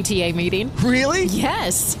kids' PTA meeting. Really?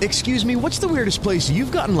 Yes. Excuse me, what's the weirdest place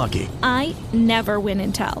you've gotten lucky? I never win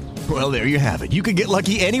and tell. Well, there you have it. You can get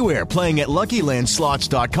lucky anywhere, playing at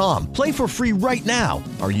LuckyLandSlots.com. Play for free right now.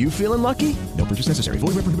 Are you feeling lucky? No purchase necessary. Void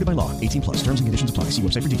where prohibited by law. 18+. Terms and conditions apply. See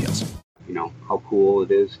website for details. How cool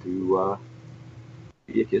it is to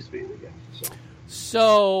be a Kiss fan, I guess.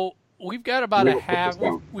 So we've got about a half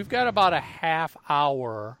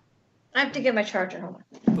hour. I have to get my charger home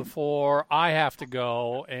before I have to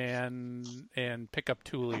go and pick up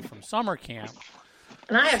Thule from summer camp.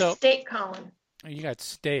 And I have steak calling. You got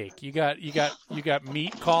steak. You got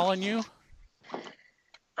meat calling you.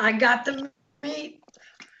 I got the meat.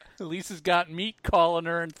 Lisa's got meat calling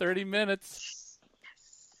her in 30 minutes.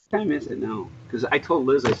 What time is it now? Because I told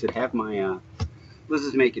Liz, I said, have my Liz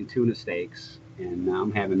is making tuna steaks, and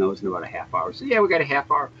I'm having those in about a half hour. So yeah, we got a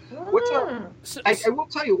half hour. What's up? I will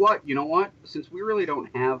tell you what. You know what? Since we really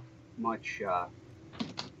don't have much,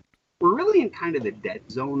 we're really in kind of the dead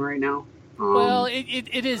zone right now. Well,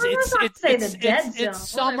 it is. It's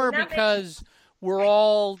summer because we're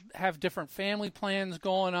all have different family plans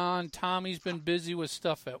going on. Tommy's been busy with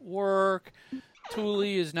stuff at work. Thule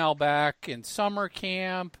is now back in summer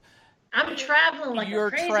camp. I'm traveling like You're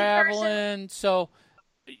a crazy traveling, person. so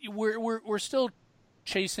we're still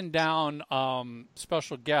chasing down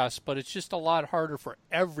special guests, but it's just a lot harder for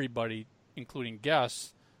everybody, including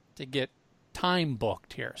guests, to get time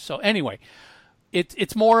booked here. So anyway,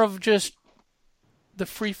 it's more of just the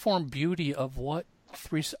freeform beauty of what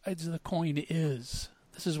Three Sides of the Coin is.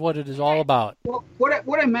 This is what it is all about. Well,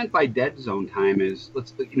 what I meant by dead zone time is,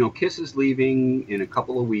 Kiss is leaving in a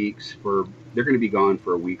couple of weeks they're going to be gone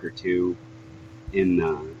for a week or two in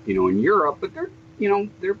Europe, but they're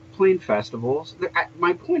playing festivals.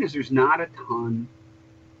 My point is, there's not a ton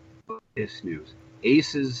of Kiss news.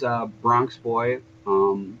 Ace's Bronx Boy,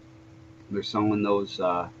 they're selling those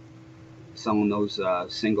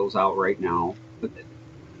singles out right now.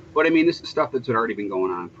 But I mean, this is stuff that's already been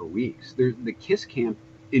going on for weeks. The Kiss camp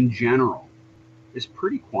in general is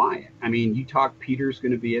pretty quiet. I mean, you talk Peter's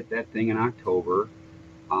going to be at that thing in October.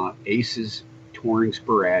 Ace is touring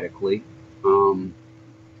sporadically.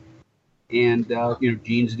 Gene's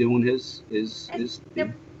doing his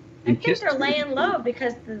thing. I think they're laying low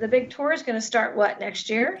because the big tour is going to start next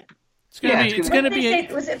year? It's going to be.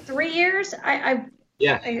 Was it 3 years?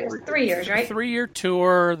 Yeah. It's 3 years, right? 3-year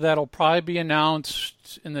tour that'll probably be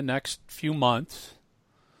announced in the next few months.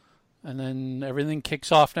 And then everything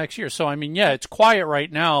kicks off next year. So, I mean, yeah, it's quiet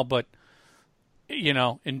right now, but,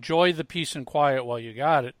 enjoy the peace and quiet while you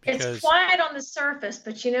got it. Because it's quiet on the surface,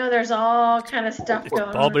 but there's all kind of stuff going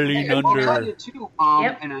on. Bubbling under. I'll tell you, too,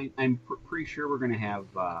 and I'm pretty sure we're going to have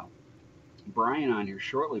Brian on here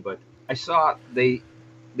shortly, but I saw I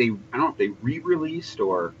don't know if they re-released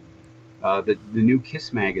or the new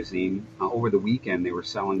Kiss magazine over the weekend. They were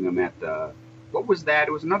selling them at the, what was that?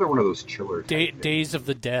 It was another one of those chillers. Days of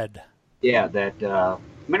the Dead. Yeah, that.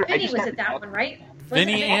 Vinny was at that one, right?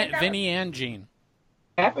 Vinny and Gene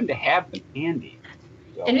happened to have them handy.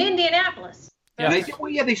 So. In Indianapolis. Yeah.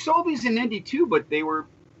 They sold these in Indy too, but they were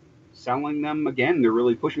selling them again. They're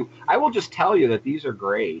really pushing them. I will just tell you that these are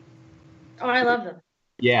great. Oh, I love them.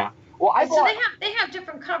 Yeah. Well, they have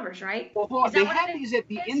different covers, right? Well, they had these at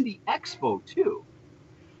the Indie Expo too.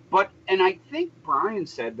 And I think Brian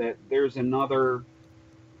said that there's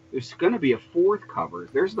going to be a fourth cover.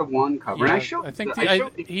 There's the one cover. Yeah,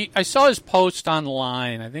 and I saw his post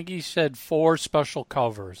online. I think he said 4 special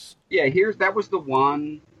covers. Yeah, that was the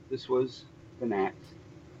one. This was the next.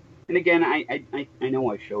 And again, I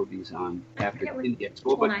know I showed these on after Indie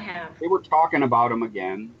Expo, but they were talking about them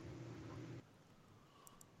again.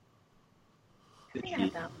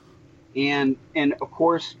 And of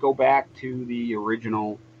course, go back to the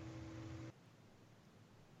original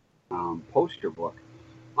poster book.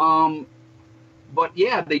 But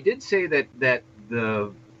yeah, they did say that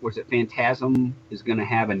Phantasm is going to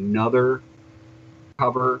have another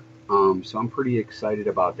cover. So I'm pretty excited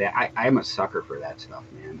about that. I'm a sucker for that stuff,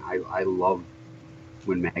 man. I love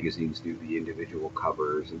when magazines do the individual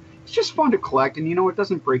covers, and it's just fun to collect. And it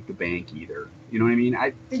doesn't break the bank either. You know what I mean?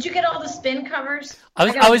 Did you get all the spin covers?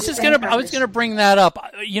 I was gonna bring that up.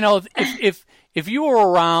 If you were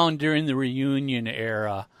around during the reunion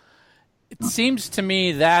era, it seems to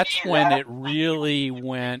me that's when it really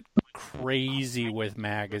went crazy with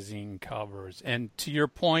magazine covers. And to your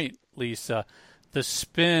point, Lisa, the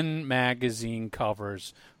Spin magazine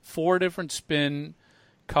covers, 4 different Spin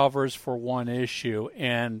covers for one issue,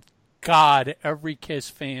 and God, every Kiss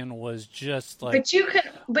fan was just like.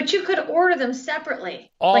 But you could order them separately.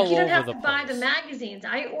 All you don't have over to the buy the magazines.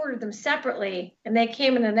 I ordered them separately, and they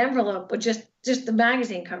came in an envelope with just the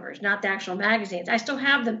magazine covers, not the actual magazines. I still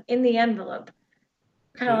have them in the envelope,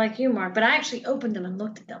 kind of like you, Mark. But I actually opened them and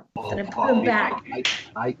looked at them, and I put them back.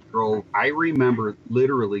 I remember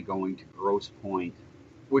literally going to Grosse Pointe,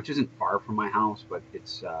 which isn't far from my house, but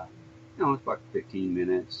it's it's about 15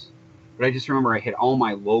 minutes. But I just remember I hit all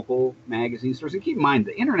my local magazine stores. And keep in mind,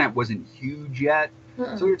 the internet wasn't huge yet.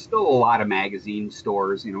 So there's still a lot of magazine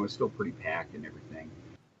stores. It was still pretty packed and everything.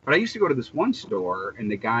 But I used to go to this one store,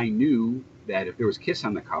 and the guy knew that if there was Kiss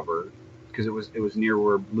on the cover, because it was near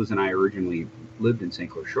where Liz and I originally lived in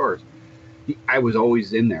St. Clair Shores, I was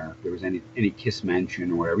always in there if there was any Kiss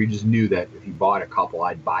mention or whatever. He just knew that if he bought a couple,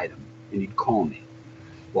 I'd buy them, and he'd call me.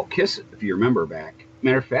 Well, Kiss, if you remember back,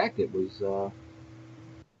 matter of fact, it was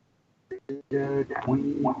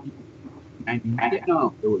 2019.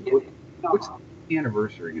 What's the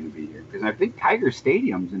anniversary going to be here? Because I think Tiger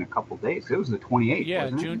Stadium's in a couple days. It was the 28th. Yeah,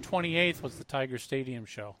 wasn't June 28th was the Tiger Stadium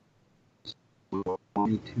show.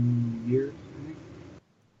 22 years, I think.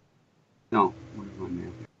 No, what is my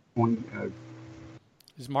math?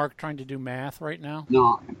 Is Mark trying to do math right now?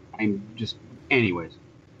 No, I'm just. Anyways,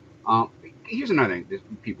 here's another thing. There's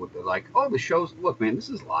people that are like, oh, the show's. Look, man, this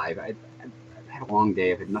is live. I've had a long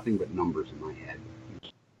day. I've had nothing but numbers in my head.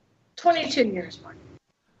 22 years, Mark.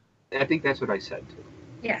 I think that's what I said too.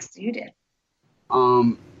 Yes, you did.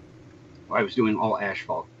 I was doing all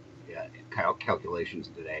asphalt calculations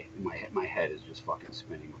today. My head is just fucking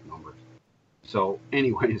spinning with numbers. So,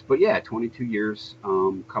 anyways, but yeah, 22 years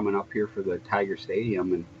coming up here for the Tiger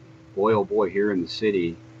Stadium, and boy, oh boy, here in the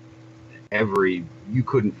city, you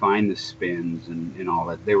couldn't find the Spins and all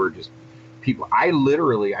that. They were just people. I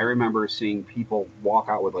remember seeing people walk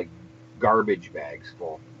out with like garbage bags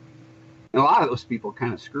full. And a lot of those people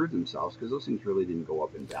kind of screwed themselves because those things really didn't go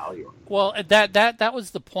up in value. Well, that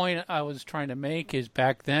was the point I was trying to make, is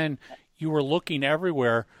back then you were looking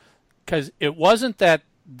everywhere, because it wasn't that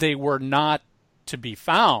they were not to be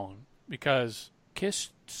found, because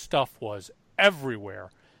Kiss stuff was everywhere.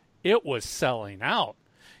 It was selling out.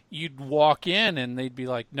 You'd walk in and they'd be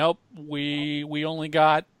like, nope, we only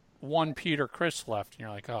got one Peter Criss left. And you're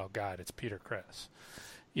like, oh, God, it's Peter Criss.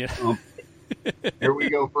 You know? Here we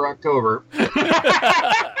go for October.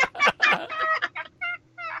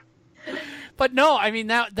 But no, I mean,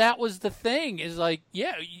 that was the thing, is like,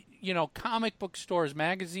 yeah, comic book stores,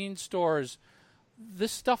 magazine stores,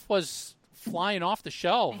 this stuff was flying off the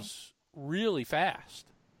shelves really fast.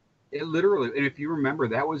 It literally, and if you remember,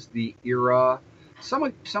 that was the era. Some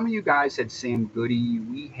of you guys had Sam Goody.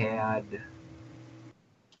 We had,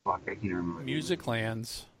 I can't remember.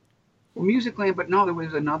 Musiclands. Well, Musicland, but no, there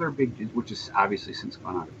was another big, which is obviously since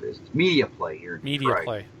gone out of business. Media Play here. Media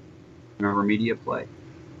Play. Remember Media Play?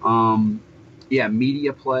 Yeah,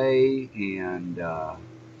 Media Play and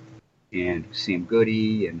Sam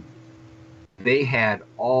Goody, and they had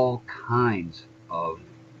all kinds of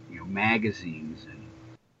magazines and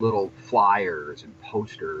little flyers and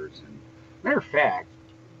posters. And matter of fact,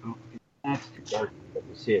 that's too dark to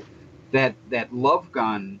see it. That Love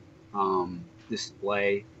Gun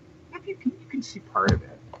display. You can see part of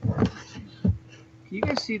it. Can you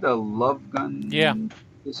guys see the Love Gun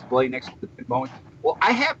display next to the pinball? Well,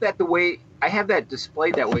 I have that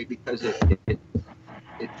displayed that way because it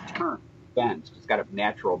bends. It's got a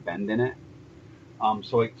natural bend in it.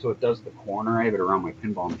 So it does the corner. I have it around my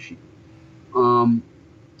pinball machine.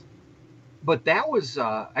 But that was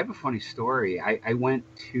I have a funny story. I went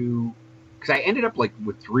to, because I ended up like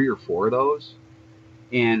with 3 or 4 of those,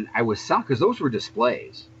 and I was selling, because those were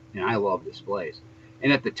displays, and I love displays.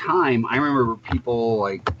 And at the time, I remember people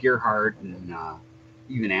like Gerhardt and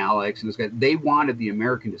even Alex and those guys. They wanted the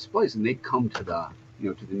American displays, and they'd come to the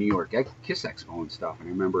to the New York Kiss Expo and stuff. And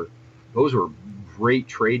I remember those were great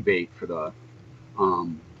trade bait for the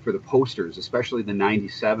posters, especially the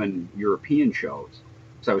 '97 European shows.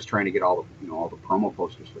 So I was trying to get all the promo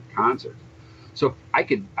posters for the concerts. So I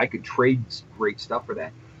could trade great stuff for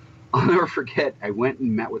that. I'll never forget, I went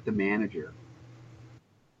and met with the manager,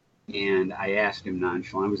 and I asked him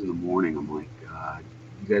nonchalant. It was in the morning. I'm like,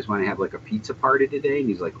 you guys want to have like a pizza party today? And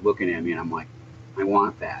he's like looking at me, and I'm like, I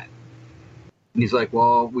want that. And he's like,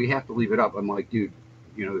 well, we have to leave it up. I'm like, dude,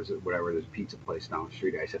 there's a pizza place down the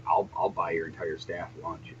street. I said, I'll buy your entire staff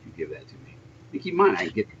lunch if you give that to me. And keep in mind, I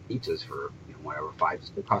get pizzas for whatever,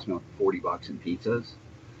 it cost me like $40 in pizzas.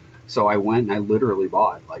 So I went and I literally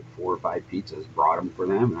bought like 4 or 5 pizzas, brought them for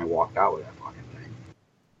them, and I walked out with that fucking thing.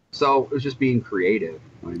 So it was just being creative. You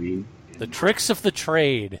know what I mean? The tricks of the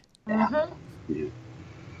trade. Yeah.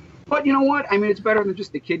 But you know what? I mean, it's better than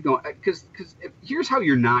just the kid going, because here's how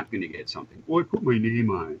you're not going to get something. Well, I put my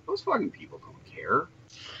name on it. Those fucking people don't care.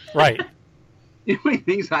 Right. You know how many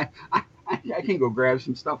things I can go grab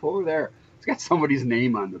some stuff over there. It's got somebody's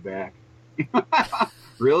name on the back.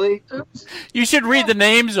 Really? You should read the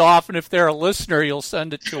names off, and if they're a listener, you'll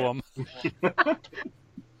send it to them.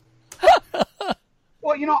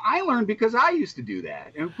 Well, I learned because I used to do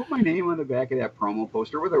that and put my name on the back of that promo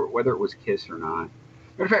poster, whether it was Kiss or not.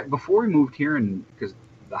 Matter of fact, before we moved here, and because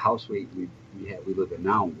the house we live in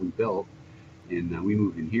now, we built, and we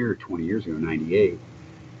moved in here 20 years ago, '98,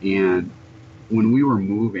 and when we were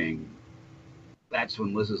moving, that's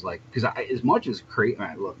when Liz is like, because as much as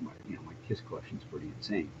I love my Kiss collection's pretty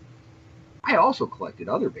insane. I also collected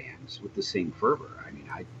other bands with the same fervor. I mean,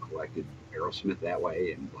 I collected Aerosmith that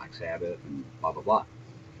way, and Black Sabbath, and blah blah blah.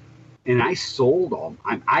 And I sold all.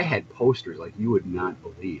 I had posters like you would not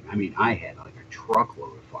believe. I mean, I had like a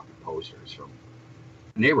truckload of fucking posters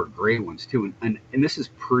and they were great ones too. And this is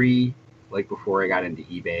before I got into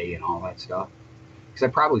eBay and all that stuff. Because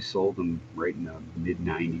I probably sold them right in the mid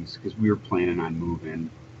 '90s because we were planning on moving,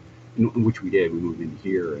 which we did. We moved in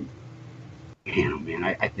here, and man,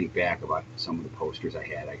 I think back about some of the posters I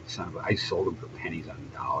had. I sold them for pennies on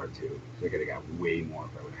the dollar too. So I could have got way more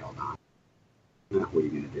if I would have held on. What are you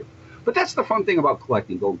gonna do? But that's the fun thing about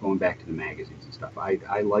collecting. Going back to the magazines and stuff.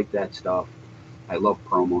 I like that stuff. I love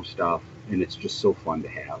promo stuff, and it's just so fun to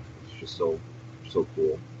have. It's just so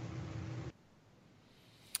cool.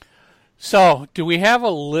 So, do we have a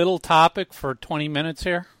little topic for 20 minutes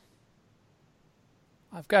here?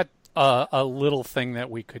 I've got a little thing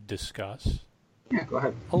that we could discuss. Yeah, go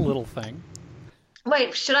ahead. A little thing.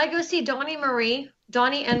 Wait, should I go see Donnie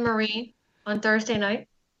and Marie on Thursday night?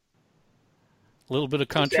 A little bit of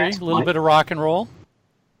country, a little bit of rock and roll.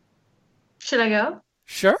 Should I go?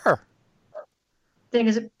 Sure. Think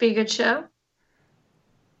it'd be a good show?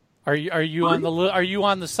 Are you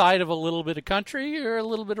on the side of a little bit of country or a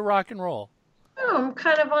little bit of rock and roll? Oh, I'm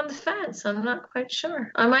kind of on the fence. I'm not quite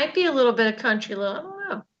sure. I might be a little bit of country, I don't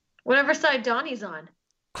know. Whatever side Donnie's on.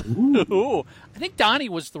 Ooh, I think Donnie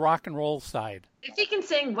was the rock and roll side. If he can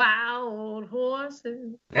sing "Wow, Old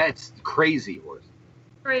Horses," that's Crazy Horses.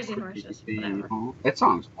 Crazy Horses. That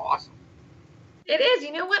song's awesome. It is.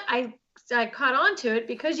 You know what? I caught on to it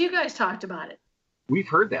because you guys talked about it. We've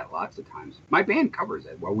heard that lots of times. My band covers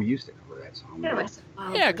it. Well, we used to cover that song.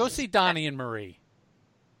 Yeah, go see Donnie and Marie.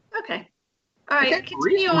 Okay. All right,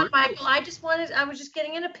 continue on, Michael. I was just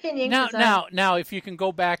getting an opinion. Now, if you can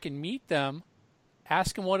go back and meet them,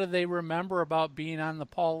 ask them what do they remember about being on the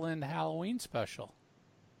Paul Lynde Halloween special.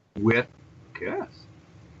 With Kiss.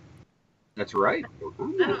 That's right.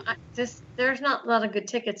 There's not a lot of good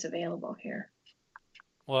tickets available here.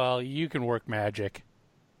 Well, you can work magic.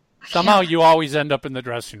 Somehow you always end up in the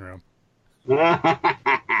dressing room.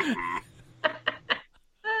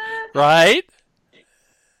 Right?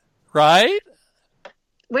 Right?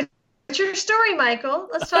 What's your story, Michael?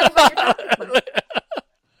 Let's talk about your topic.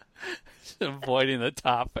 Avoiding the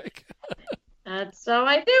topic. That's how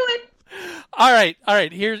I do it. All right.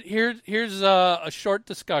 Here's a short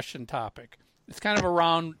discussion topic. It's kind of a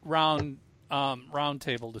round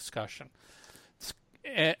table discussion,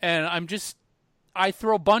 and I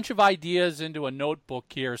throw a bunch of ideas into a notebook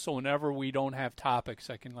here, so whenever we don't have topics,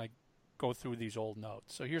 I can go through these old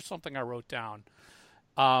notes. So here's something I wrote down.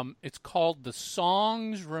 It's called "The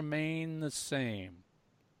Songs Remain the Same."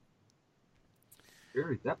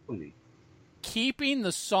 Very definitely. Keeping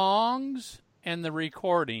the songs and the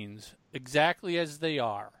recordings exactly as they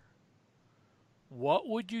are. What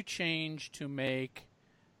would you change to make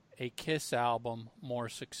a Kiss album more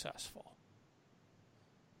successful?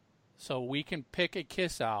 So we can pick a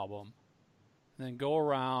Kiss album and then go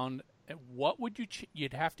around. And what would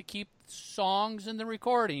you'd have to keep the songs and the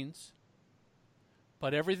recordings,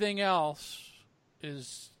 but everything else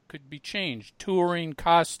could be changed. Touring,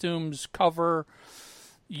 costumes, cover,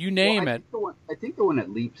 you name it. I think the one that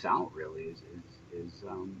leaps out really is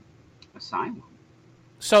Asylum.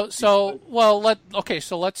 So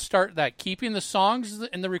let's start that. Keeping the songs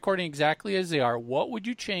and the recording exactly as they are, what would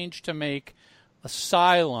you change to make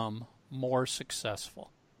Asylum more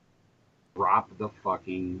successful? Drop the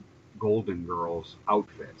fucking Golden Girls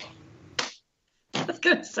outfit. I was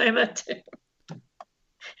going to say that too.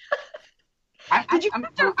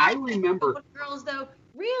 I remember Golden Girls though.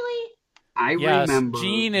 Really? Remember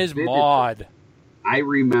Jean is Maud. I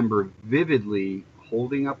remember vividly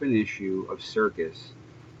holding up an issue of Circus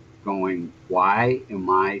going, why am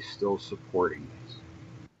I still supporting this?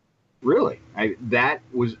 Really? That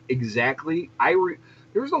was exactly,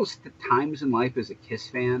 there's those times in life as a Kiss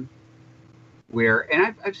fan where,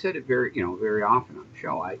 and I've said it very often on the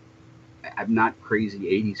show, I'm not crazy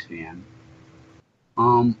 80s fan.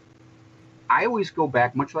 I always go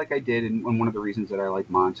back, much like I did, and one of the reasons that I like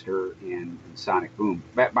Monster and Sonic Boom.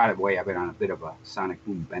 By the way, I've been on a bit of a Sonic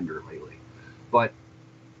Boom bender lately. But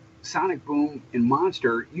Sonic Boom and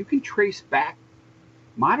Monster, you can trace back.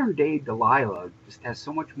 Modern day Delilah just has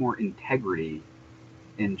so much more integrity,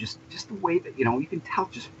 and just the way that, you can tell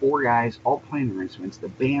just four guys all playing their instruments. The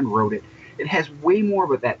band wrote it. It has way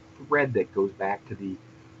more of that thread that goes back to the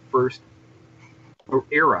first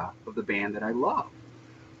era of the band that I love.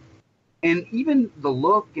 And even the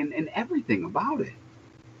look and everything about it.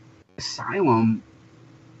 Asylum,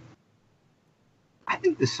 I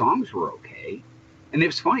think the songs were okay. And it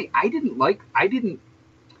was funny,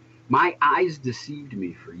 my eyes deceived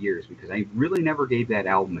me for years because I really never gave that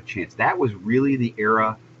album a chance. That was really the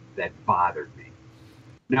era that bothered me.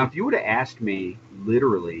 Now, if you would have asked me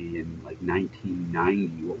literally in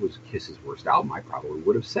 1990 what was Kiss's worst album, I probably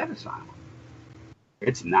would have said Asylum.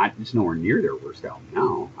 It's nowhere near their worst album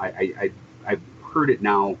now. I've heard it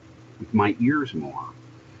now with my ears more,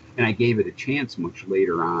 and I gave it a chance much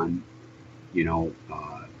later on, in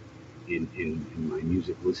my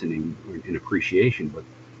music listening and appreciation. But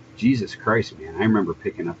Jesus Christ, man, I remember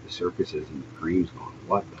picking up the Circuses and the Creams going,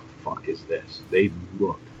 what the fuck is this? They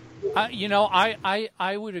looked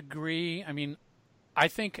I would agree. I mean, I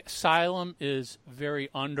think Asylum is very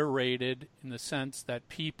underrated in the sense that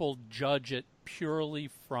people judge it purely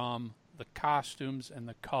from the costumes and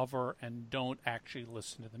the cover and don't actually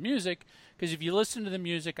listen to the music. Because if you listen to the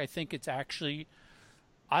music, I think it's actually,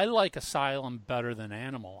 I like Asylum better than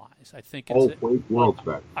Animalize. I think it's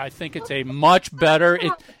I think it's a much better.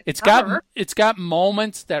 It's got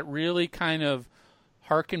moments that really kind of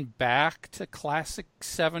harken back to classic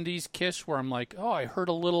 70s Kiss, where I'm like, oh, I heard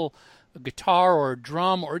a guitar or a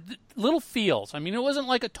drum or little feels. I mean, it wasn't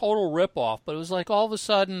like a total ripoff, but it was like all of a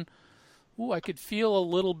sudden, ooh, I could feel a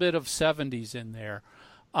little bit of 70s in there.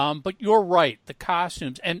 But you're right, the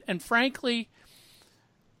costumes. And frankly,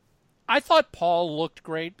 I thought Paul looked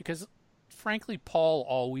great because, frankly, Paul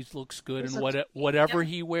always looks good in whatever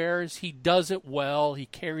he wears. He does it well. He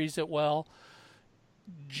carries it well.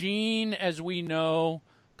 Gene, as we know,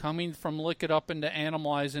 coming from Lick It Up into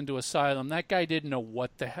Animalize into Asylum, that guy didn't know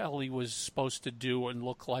what the hell he was supposed to do and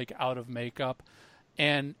look like out of makeup.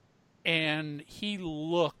 And he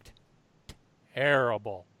looked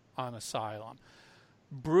terrible on Asylum.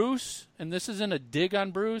 Bruce, and this isn't a dig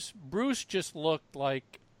on Bruce, Bruce just looked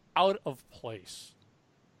like out of place.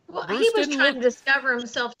 Well, Bruce he was didn't trying look- to discover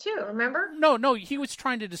himself too. Remember? No, he was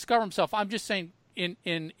trying to discover himself. I'm just saying, in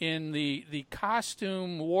the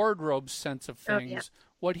costume wardrobe sense of Oh, things, yeah.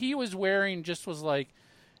 what he was wearing just was like,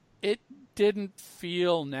 it didn't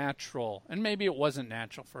feel natural, and maybe it wasn't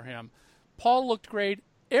natural for him. Paul looked great.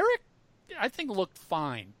 Eric, I think, looked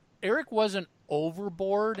fine. Eric wasn't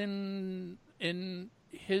overboard in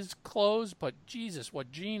his clothes, but Jesus,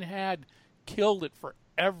 what Gene had killed it for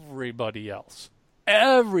everybody else.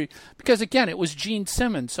 Because again, it was Gene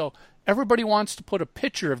Simmons, so everybody wants to put a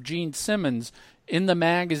picture of Gene Simmons in the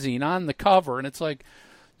magazine on the cover, and it's like,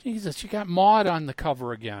 Jesus, you got Maude on the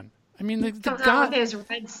cover again. I mean, the Comes guy, out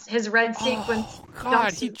with his red sequins. oh,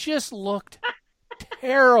 God, he just looked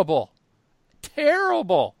terrible,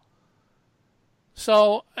 terrible.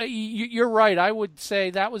 So you're right. I would say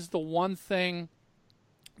that was the one thing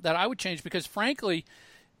that I would change because, frankly,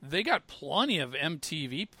 they got plenty of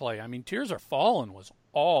MTV play. I mean, Tears Are Falling was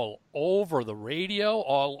all over the radio,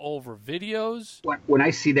 all over videos. When I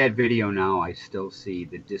see that video now, I still see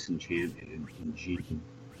the disenchantment in Gene.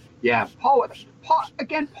 Yeah, Paul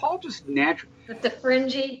just naturally. With the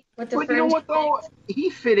fringy, But you know what though?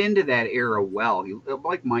 He fit into that era well. He,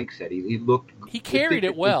 like Mike said, he looked. He carried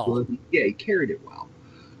it well. Yeah, he carried it well.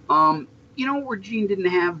 You know, where Gene didn't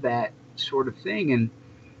have that sort of thing, and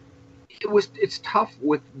it's tough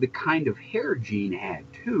with the kind of hair Gene had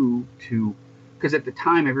too, because at the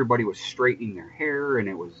time everybody was straightening their hair, and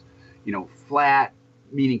it was, you know, flat,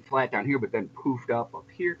 meaning flat down here, but then poofed up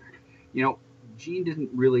here. You know, Gene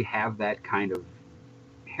didn't really have that kind of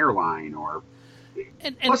hairline, or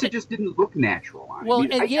plus it just didn't look natural on him.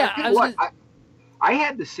 Well, I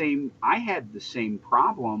had the same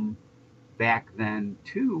problem back then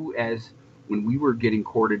too, as when we were getting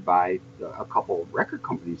courted by a couple of record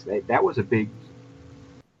companies. That was a big.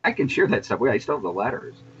 I can share that stuff. I still have the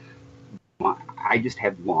letters. I just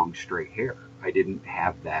had long straight hair. I didn't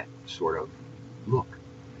have that sort of look,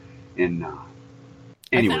 and.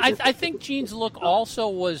 I think Gene's look also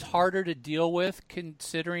was harder to deal with,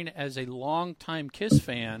 considering as a longtime Kiss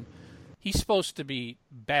fan, he's supposed to be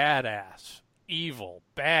badass, evil,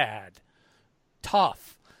 bad,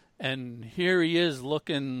 tough. And here he is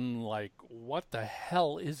looking like, what the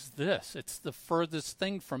hell is this? It's the furthest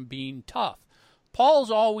thing from being tough.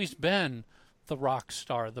 Paul's always been the rock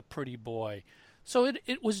star, the pretty boy. So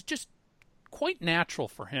it was just quite natural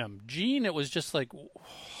for him. Gene, it was just like...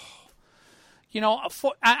 You know,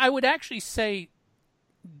 I would actually say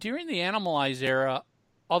during the Animalize era,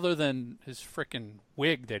 other than his frickin'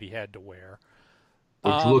 wig that he had to wear,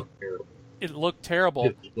 which looked terrible. It looked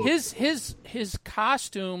terrible. His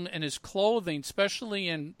costume and his clothing, especially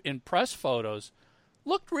in press photos,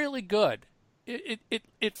 looked really good.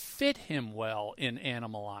 It fit him well in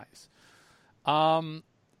Animalize.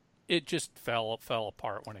 It just fell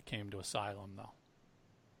apart when it came to Asylum, though.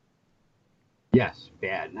 Yes,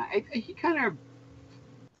 bad. And he kind of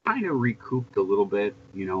recouped a little bit,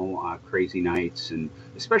 you know, Crazy Nights and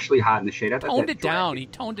especially Hot in the Shade. He toned it down. He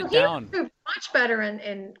much better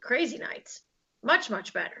in Crazy Nights. Much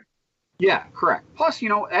better. Yeah, correct. Plus, you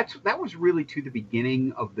know, that was really to the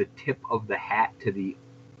beginning of the tip of the hat to the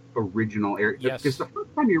original era. Yes. Because the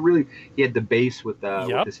first time he had the bass with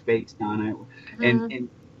his face on it, and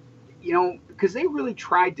you know, because they really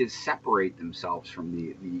tried to separate themselves from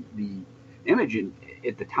the image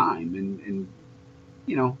at the time, and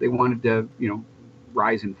you know, they wanted to, you know,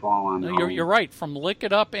 rise and fall on their own. You're right. From Lick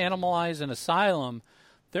It Up, Animalize, and Asylum,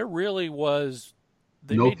 there really was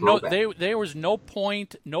there was no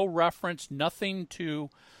point, no reference, nothing to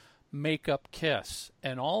make up Kiss.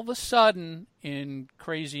 And all of a sudden, in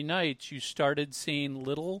Crazy Nights, you started seeing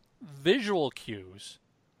little visual cues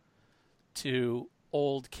to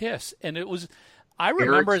old Kiss, and it was. I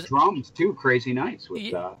remember Eric's drums too. Crazy Nights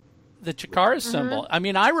with the Chikara symbol. I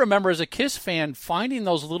mean, I remember as a Kiss fan finding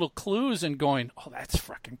those little clues and going, "Oh, that's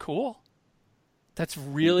freaking cool. That's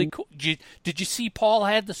really cool." Did you see Paul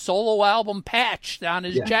had the solo album patch on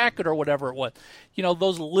his jacket or whatever it was? You know,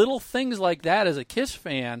 those little things like that as a Kiss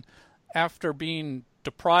fan, after being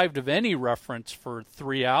deprived of any reference for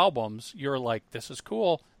 3 albums, you're like, "This is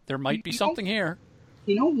cool. There might be something here."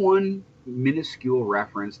 You know, one minuscule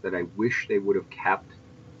reference that I wish they would have kept,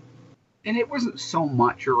 and it wasn't so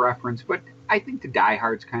much a reference, but I think the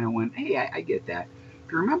diehards kind of went, "Hey, I get that."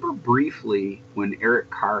 Do you remember briefly when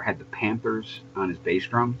Eric Carr had the Panthers on his bass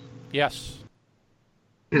drums? Yes.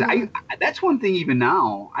 Because that's one thing. Even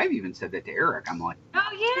now, I've even said that to Eric. I'm like, "Oh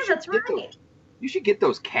yeah, that's right. You should get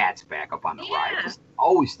those cats back up on the ride." I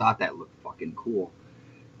always thought that looked fucking cool,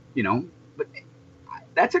 you know. But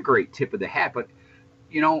that's a great tip of the hat. But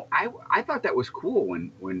you know, I thought that was cool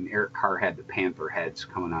when Eric Carr had the panther heads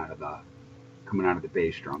coming out of the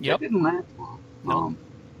bass drum. Yep. That didn't last long.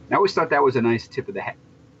 I always thought that was a nice tip of the hat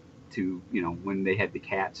to, you know, when they had the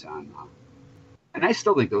cats on. And I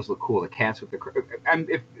still think those look cool. The cats with the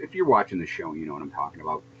if you're watching the show, you know what I'm talking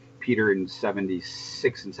about. Peter in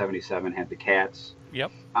 76 and 77 had the cats.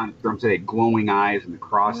 Yep. On drums. They had glowing eyes and the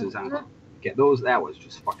crosses on them. Yeah, that was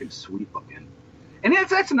just fucking sweet looking. And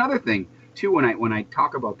that's another thing too. When I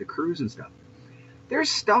talk about the crews and stuff, there's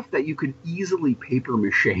stuff that you could easily paper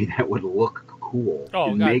mache that would look cool. Oh,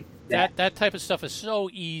 and God. make That type of stuff is so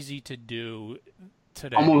easy to do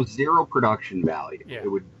today. Almost zero production value. Yeah.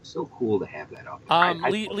 It would be so cool to have that up.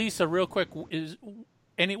 Lisa, real quick,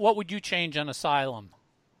 what would you change on Asylum?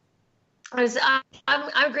 I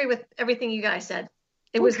agree with everything you guys said.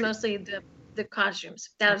 It was mostly the costumes.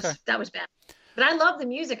 That was bad. But I love the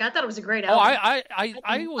music. I thought it was a great album.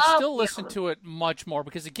 I will still listen to it much more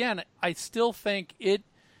because, again, I still think it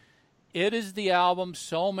is the album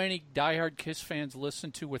so many diehard Kiss fans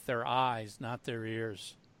listen to with their eyes, not their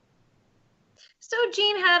ears. So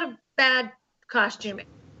Gene had a bad costume.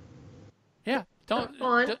 Yeah, don't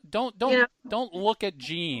look at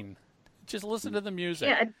Gene. Just listen to the music.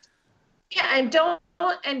 Yeah, and don't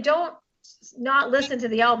not listen to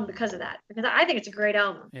the album because of that. Because I think it's a great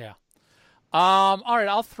album. Yeah. All right,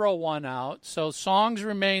 I'll throw one out. So songs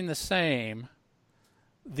remain the same.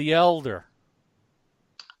 The Elder.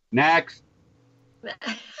 Next.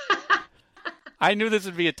 I knew this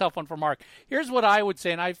would be a tough one for Mark. Here's what I would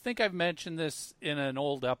say, and I think I've mentioned this in an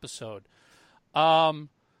old episode. I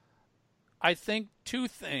think two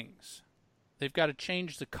things. They've got to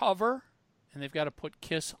change the cover, and they've got to put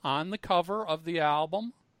Kiss on the cover of the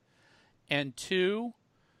album. And two,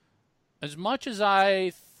 as much as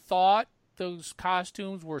I thought those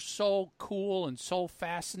costumes were so cool and so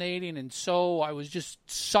fascinating, and so I was just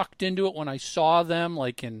sucked into it when I saw them,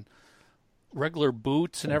 like in regular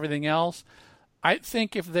boots and everything else, I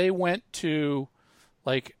think if they went to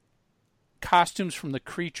like costumes from the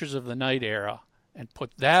Creatures of the Night era and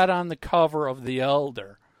put that on the cover of The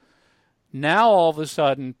Elder, now all of a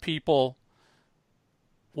sudden people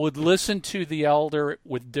would listen to The Elder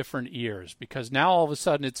with different ears, because now all of a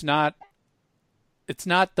sudden it's not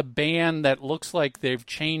the band that looks like they've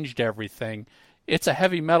changed everything. It's a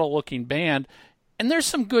heavy metal looking band, and there's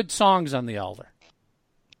some good songs on The Elder.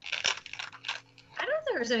 I don't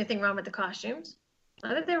think there was anything wrong with the costumes.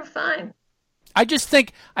 I think they were fine. I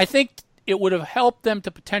think it would have helped them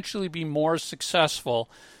to potentially be more successful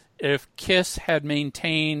if Kiss had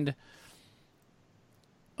maintained,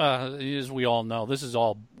 as we all know, this is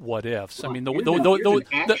all what ifs. I mean, the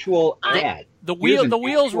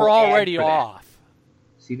wheels were already off.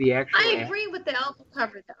 See the actual. I agree with the album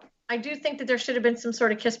cover, though. I do think that there should have been some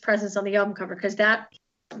sort of Kiss presence on the album cover, because that's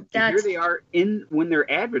here they are when they're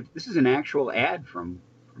adverts. This is an actual ad from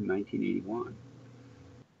 1981.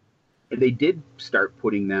 And they did start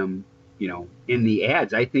putting them, you know, in the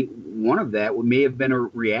ads. I think one of that may have been a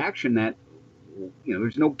reaction that, you know,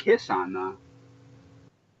 there's no Kiss on the.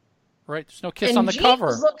 Right, there's no Kiss on the cover. And Gene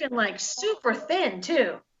was looking like super thin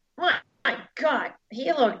too. My God,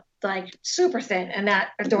 he looked like super thin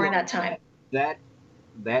during that time.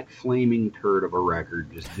 That flaming turd of a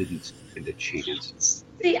record just didn't stand a chance.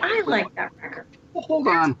 See, I like that record. Well, hold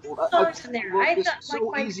on. It's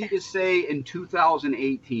so easy to say in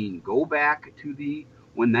 2018. Go back to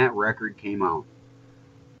when that record came out.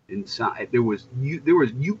 Inside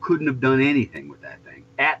you couldn't have done anything with that thing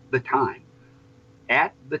at the time.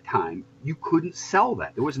 At the time, you couldn't sell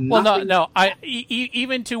that. There was nothing. Well, no.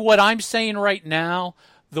 Even to what I'm saying right now,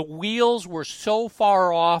 the wheels were so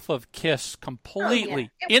far off of Kiss completely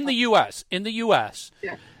in the U.S.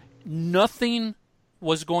 Yeah. Nothing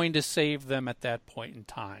was going to save them at that point in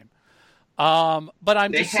time. But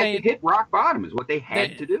I'm just saying, they had to hit rock bottom is what they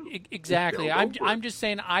had to do. Exactly. I'm just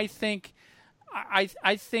saying. I think I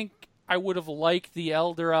would have liked the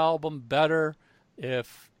Elder album better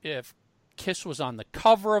if Kiss was on the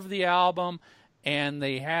cover of the album, and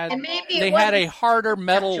they had a harder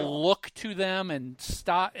metal look to them, and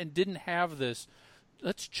didn't have this.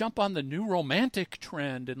 Let's jump on the new romantic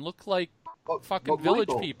trend and look like fucking Village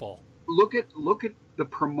People. Look at the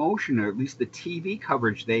promotion, or at least the TV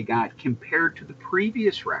coverage they got compared to the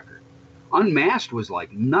previous record. Unmasked was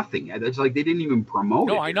like nothing. It's like they didn't even promote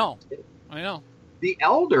it. No, I know. The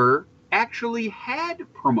Elder actually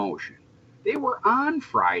had promotion. They were on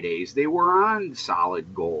Fridays. They were on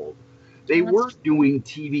Solid Gold. They were doing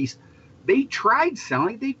TVs. They tried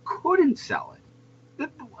selling. They couldn't sell it.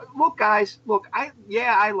 Look, guys. Look,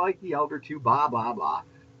 I like the Elder too. Blah blah blah.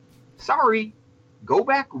 Sorry, Go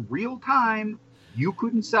back real time. You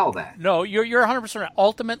couldn't sell that. No, you're 100% right.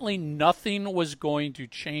 Ultimately, nothing was going to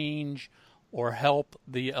change or help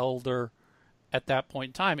the Elder at that point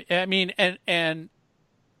in time. I mean, and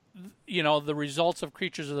you know, the results of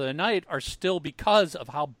Creatures of the Night are still because of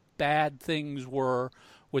how bad things were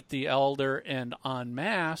with the Elder and En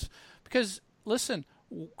Masse. Because, listen,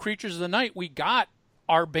 Creatures of the Night, we got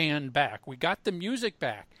our band back. We got the music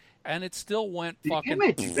back. And it still went fucking... The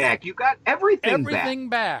image back. You got everything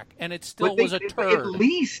back. And it still was a turd. At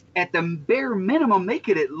least, at the bare minimum, they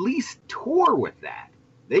could at least tour with that.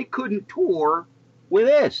 They couldn't tour with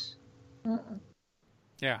this.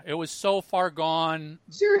 Yeah, it was so far gone.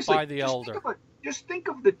 Seriously, by the Elder. Just think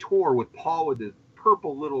of the tour with Paul with the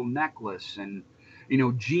purple little necklace and, you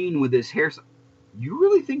know, Gene with his hair. You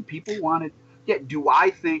really think people wanted... Yeah, do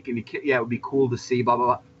I think... And it would be cool to see, blah, blah,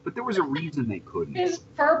 blah. But there was a reason they couldn't. His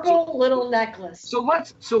purple little necklace. So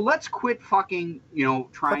let's quit fucking, you know,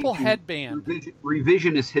 trying purple to headband.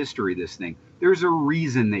 Revisionist history this thing. There's a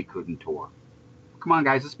reason they couldn't tour. Come on,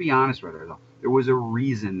 guys, let's be honest with ourselves. There was a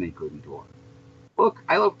reason they couldn't tour. Look,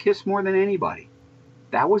 I love Kiss more than anybody.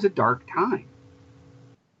 That was a dark time.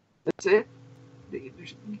 That's it. You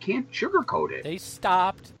can't sugarcoat it. They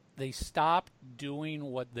stopped doing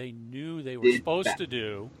what they knew they were supposed to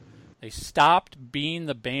do. They stopped being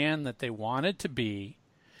the band that they wanted to be,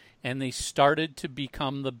 and they started to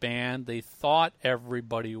become the band they thought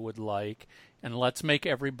everybody would like, and let's make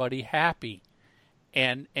everybody happy.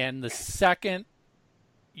 And the second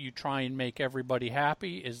you try and make everybody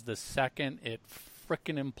happy is the second it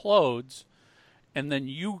frickin' implodes, and then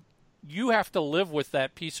you have to live with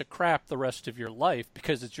that piece of crap the rest of your life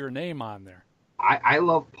because it's your name on there. I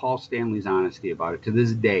love Paul Stanley's honesty about it to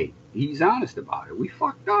this day. He's honest about it. We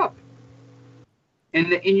fucked up. And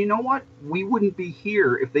you know what? We wouldn't be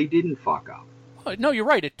here if they didn't fuck up. No, you're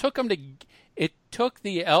right. It took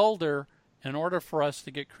the Elder in order for us to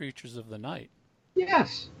get Creatures of the Night.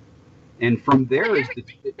 Yes. And from there is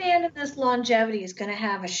the band in this longevity is going to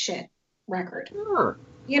have a shit record. Sure.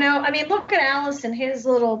 You know, I mean, look at Alice and his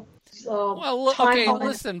little.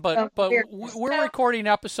 Listen, but we're recording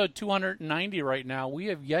episode 290 right now. We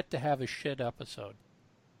have yet to have a shit episode.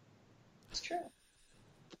 It's true.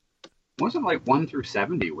 Wasn't like 1 through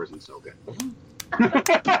 70 wasn't so good.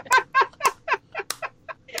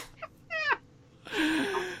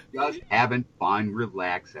 Just having fun,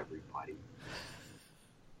 relax, everybody.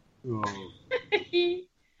 Oh.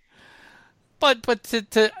 But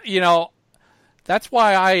to you know, that's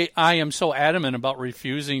why I am so adamant about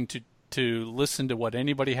refusing to listen to what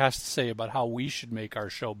anybody has to say about how we should make our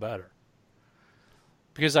show better.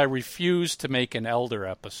 Because I refuse to make an Elder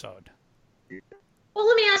episode. Well,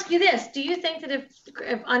 let me ask you this. Do you think that if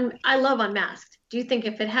I love Unmasked, do you think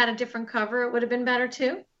if it had a different cover, it would have been better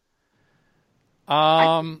too?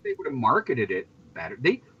 I think they would have marketed it better.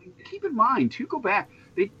 They keep in mind, too, go back.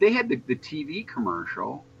 They had the TV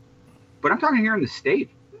commercial, but I'm talking here in the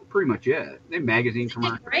States. Pretty much it. They had magazine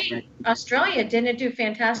commercials. Great. Australia, didn't it do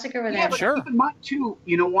fantastic over there? Yeah, but sure. Keep in mind, too,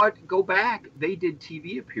 you know what? Go back. They did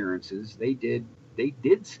TV appearances. They did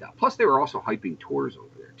stuff. Plus, they were also hyping tours over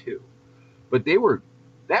there, too. But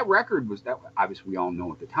that record was, that obviously we all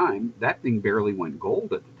know at the time, that thing barely went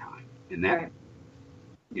gold at the time. And that, right.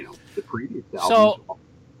 You know, the previous albums. So,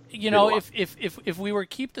 you know, if we were to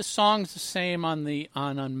keep the songs the same on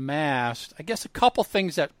Unmasked, I guess a couple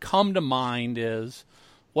things that come to mind is,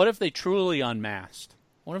 what if they truly unmasked?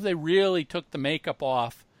 What if they really took the makeup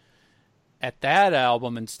off at that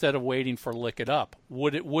album instead of waiting for Lick It Up?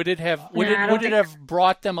 Would it have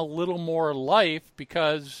brought them a little more life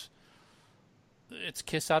because it's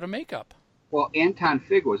Kiss out of makeup? Well, Anton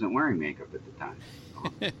Fig wasn't wearing makeup at the time.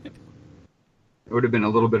 It would have been a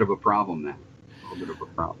little bit of a problem then. A little bit of a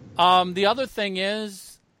problem. The other thing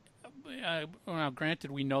is, well, granted,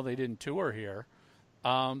 we know they didn't tour here.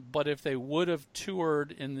 But if they would have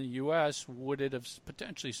toured in the U.S., would it have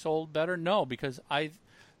potentially sold better? No, because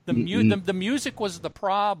the music was the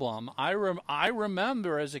problem. I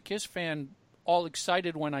remember as a Kiss fan all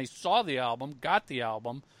excited when I saw the album, got the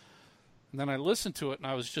album, and then I listened to it and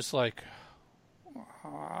I was just like,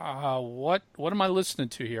 what am I listening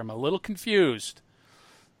to here? I'm a little confused.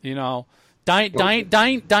 You know,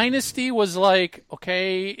 Dynasty was like,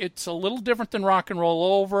 okay, it's a little different than Rock and Roll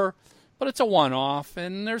Over, but it's a one-off,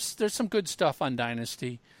 and there's some good stuff on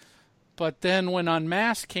Dynasty. But then when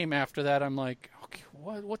Unmasked came after that, I'm like, okay,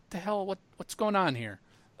 what the hell? What's going on here?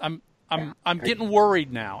 I'm getting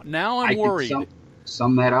worried now. Now I'm worried.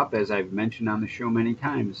 Sum that up, as I've mentioned on the show many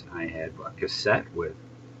times. I had a cassette with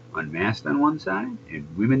Unmasked on one side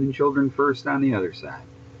and Women and Children First on the other side.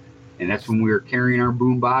 And that's when we were carrying our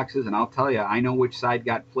boom boxes. And I'll tell you, I know which side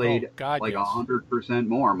got played like yes. 100%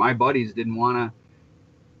 more. My buddies didn't want to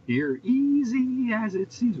hear "Easy as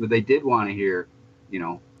It Seems," but they did want to hear,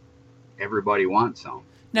 "Everybody Wants Some."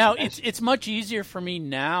 Now, it's much easier for me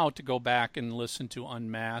now to go back and listen to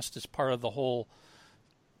Unmasked as part of the whole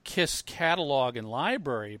KISS catalog and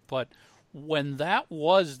library. But when that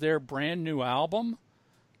was their brand new album,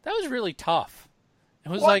 that was really tough. It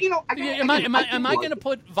was am I going to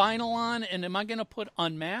put vinyl on, and am I going to put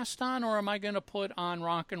Unmasked on, or am I going to put on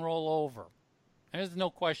Rock and Roll Over? There's no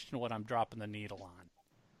question what I'm dropping the needle on.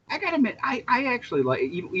 I gotta admit, I actually like,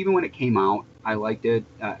 even when it came out, I liked it.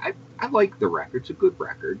 I like the record. It's a good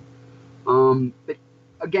record. But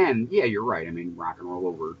again, yeah, you're right. I mean, Rock and Roll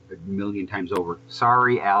Over a million times over.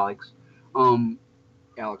 Sorry, Alex.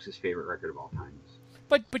 Alex's favorite record of all time.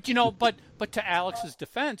 But to Alex's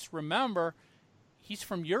defense, remember, he's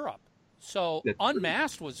from Europe, so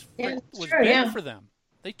Unmasked was big for them.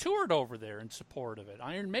 They toured over there in support of it.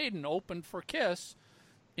 Iron Maiden opened for KISS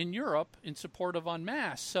in Europe in support of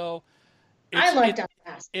Unmasked. So I liked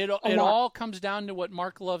Unmasked. It all comes down to what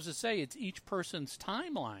Mark loves to say. It's each person's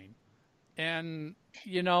timeline, and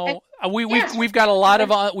we've got a lot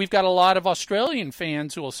of Australian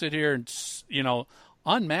fans who will sit here and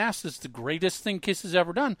Unmasked is the greatest thing KISS has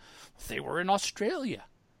ever done. They were in Australia.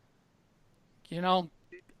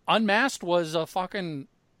 Unmasked was a fucking.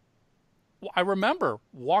 I remember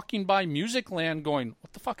walking by Musicland, going,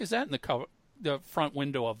 "What the fuck is that in the front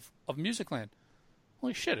window of Musicland?"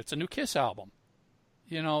 Holy shit! It's a new KISS album.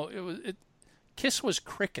 KISS was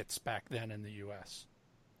crickets back then in the U.S.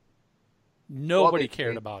 Nobody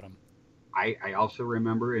cared about them. I also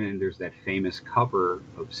remember, and there's that famous cover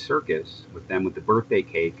of Circus with them with the birthday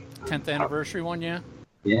cake. 10th anniversary one, yeah.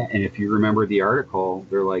 Yeah, and if you remember the article,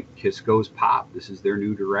 they're like, "KISS goes pop. This is their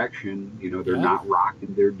new direction." They're not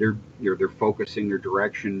rocking. They're focusing their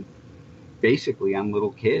direction basically on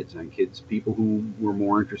little kids, people who were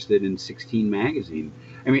more interested in 16 magazine.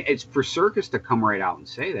 I mean, it's for Circus to come right out and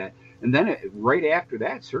say that, and then right after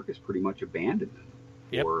that, Circus pretty much abandoned them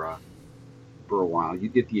for a while. You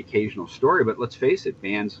get the occasional story, but let's face it,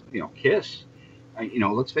 bands, KISS.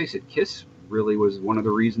 Let's face it, KISS really was one of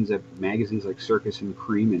the reasons that magazines like Circus and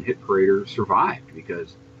Cream and Hit Parader survived,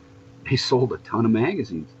 because they sold a ton of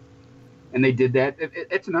magazines. And they did that.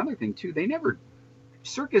 It's another thing too.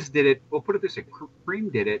 Circus did it. We'll put it this way: Cream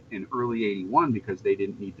did it in early '81 because they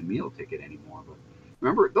didn't need the meal ticket anymore. But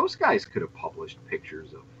remember, those guys could have published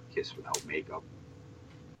pictures of KISS without makeup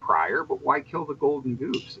prior. But why kill the golden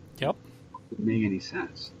goose? Yep. It didn't make any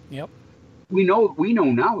sense. Yep. We know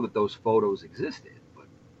now that those photos existed, but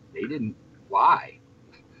they didn't. Why?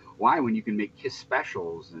 Why, when you can make KISS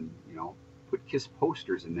specials and put KISS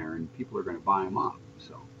posters in there and people are going to buy them up?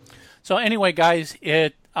 So anyway, guys,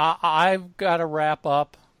 I've got to wrap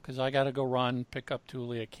up because I got to go pick up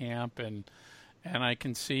Thule at camp, and I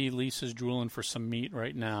can see Lisa's drooling for some meat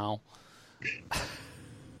right now.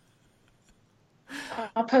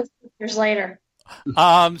 I'll post pictures later.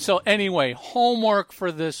 So anyway, homework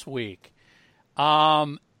for this week.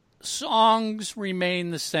 Songs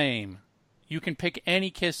remain the same. You can pick any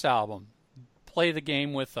KISS album. Play the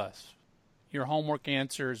game with us. Your homework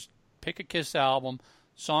answers: pick a KISS album.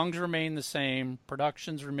 Songs remain the same.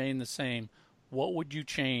 Productions remain the same. What would you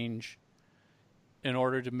change in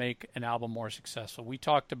order to make an album more successful? We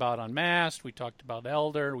talked about Unmasked. We talked about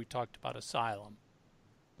Elder. We talked about Asylum.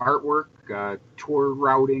 Artwork, tour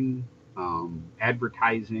routing,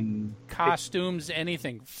 advertising. Costumes,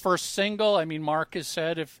 anything. First single, I mean, Mark has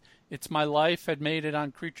said if It's My Life had made it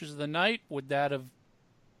on Creatures of the Night, would that have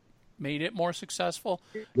made it more successful?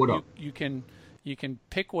 You can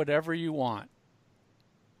pick whatever you want.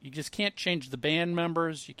 You just can't change the band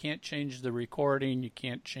members. You can't change the recording. You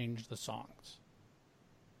can't change the songs.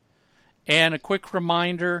 And a quick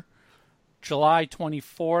reminder, July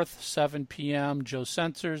 24th, 7 p.m., Joe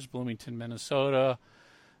Sensors, Bloomington, Minnesota.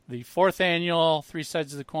 The 4th annual Three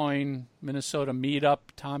Sides of the Coin Minnesota meetup.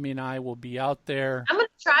 Tommy and I will be out there. I'm going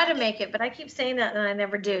to try to make it, but I keep saying that and I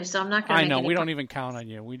never do, so I'm not going to make it. I know. We don't even count on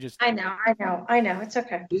you. I know. It's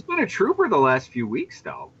okay. He's been a trooper the last few weeks,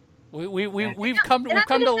 though. We've come to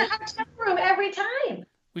hotel room every time.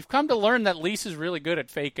 We've come to learn that Lisa's really good at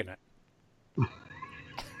faking it.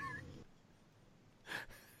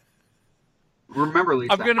 Remember,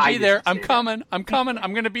 Lisa, I'm going to be there. I'm coming. I'm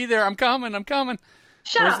going to be there. I'm coming.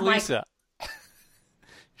 Shut Where's up, Lisa?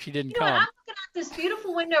 She didn't come. I'm looking out this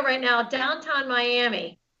beautiful window right now, downtown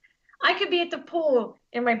Miami. I could be at the pool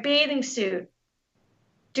in my bathing suit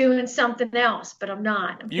doing something else, but I'm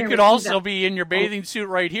not. You could also be in your bathing suit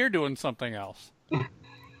right here doing something else.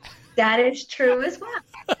 That is true as well.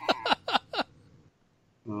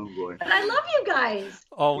 Oh boy. But I love you guys.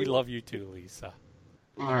 Oh, we love you too, Lisa.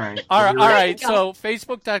 All right. All right. So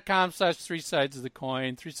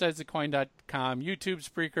Facebook.com/3sidesofthecoin, 3sidesofthecoin.com, YouTube,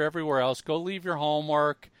 Spreaker, everywhere else. Go leave your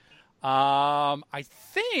homework. I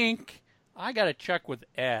think I got to check with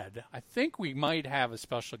Ed. I think we might have a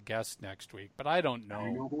special guest next week, but I don't know. I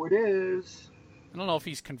know who it is. I don't know if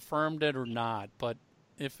he's confirmed it or not, but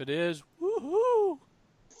if it is, woohoo!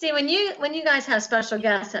 See, when you guys have special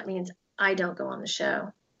guests, that means I don't go on the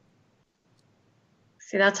show.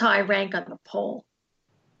 See, that's how I rank on the poll.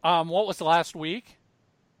 What was last week?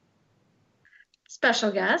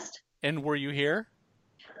 Special guest. And were you here?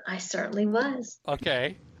 I certainly was.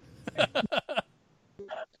 Okay. All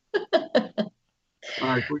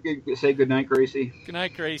right, we can say good night, Gracie. Good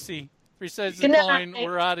night, Gracie. 3 Sides of the Coin.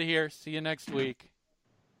 We're out of here. See you next week.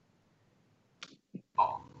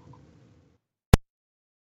 Oh.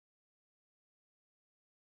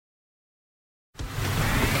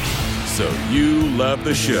 So you love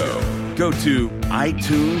the show. Go to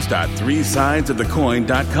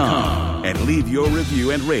itunes.3sidesofthecoin.com and leave your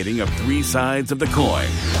review and rating of 3 Sides of the Coin.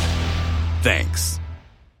 Thanks.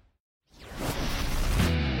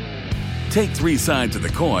 Take 3 Sides of the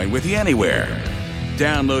Coin with you anywhere.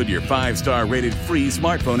 Download your 5-star rated free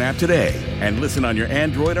smartphone app today and listen on your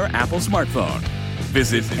Android or Apple smartphone.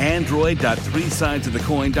 Visit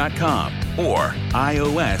android.3sidesofthecoin.com or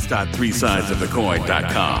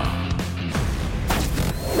ios.3sidesofthecoin.com.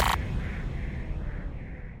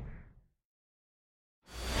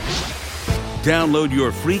 Download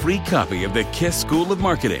your free copy of the KISS School of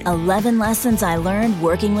Marketing. 11 lessons I learned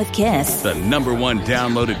working with KISS. The #1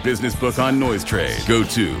 downloaded business book on NoiseTrade. Go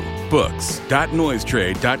to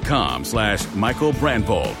books.noisetrade.com/Michael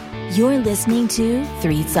Brandvold. You're listening to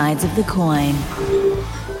 3 Sides of the Coin.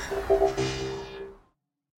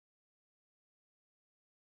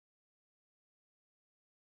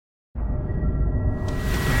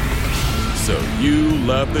 So you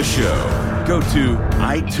love the show. Go to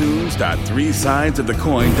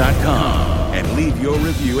itunes.3sidesofthecoin.com and leave your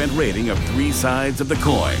review and rating of 3 Sides of the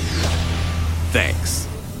Coin. Thanks.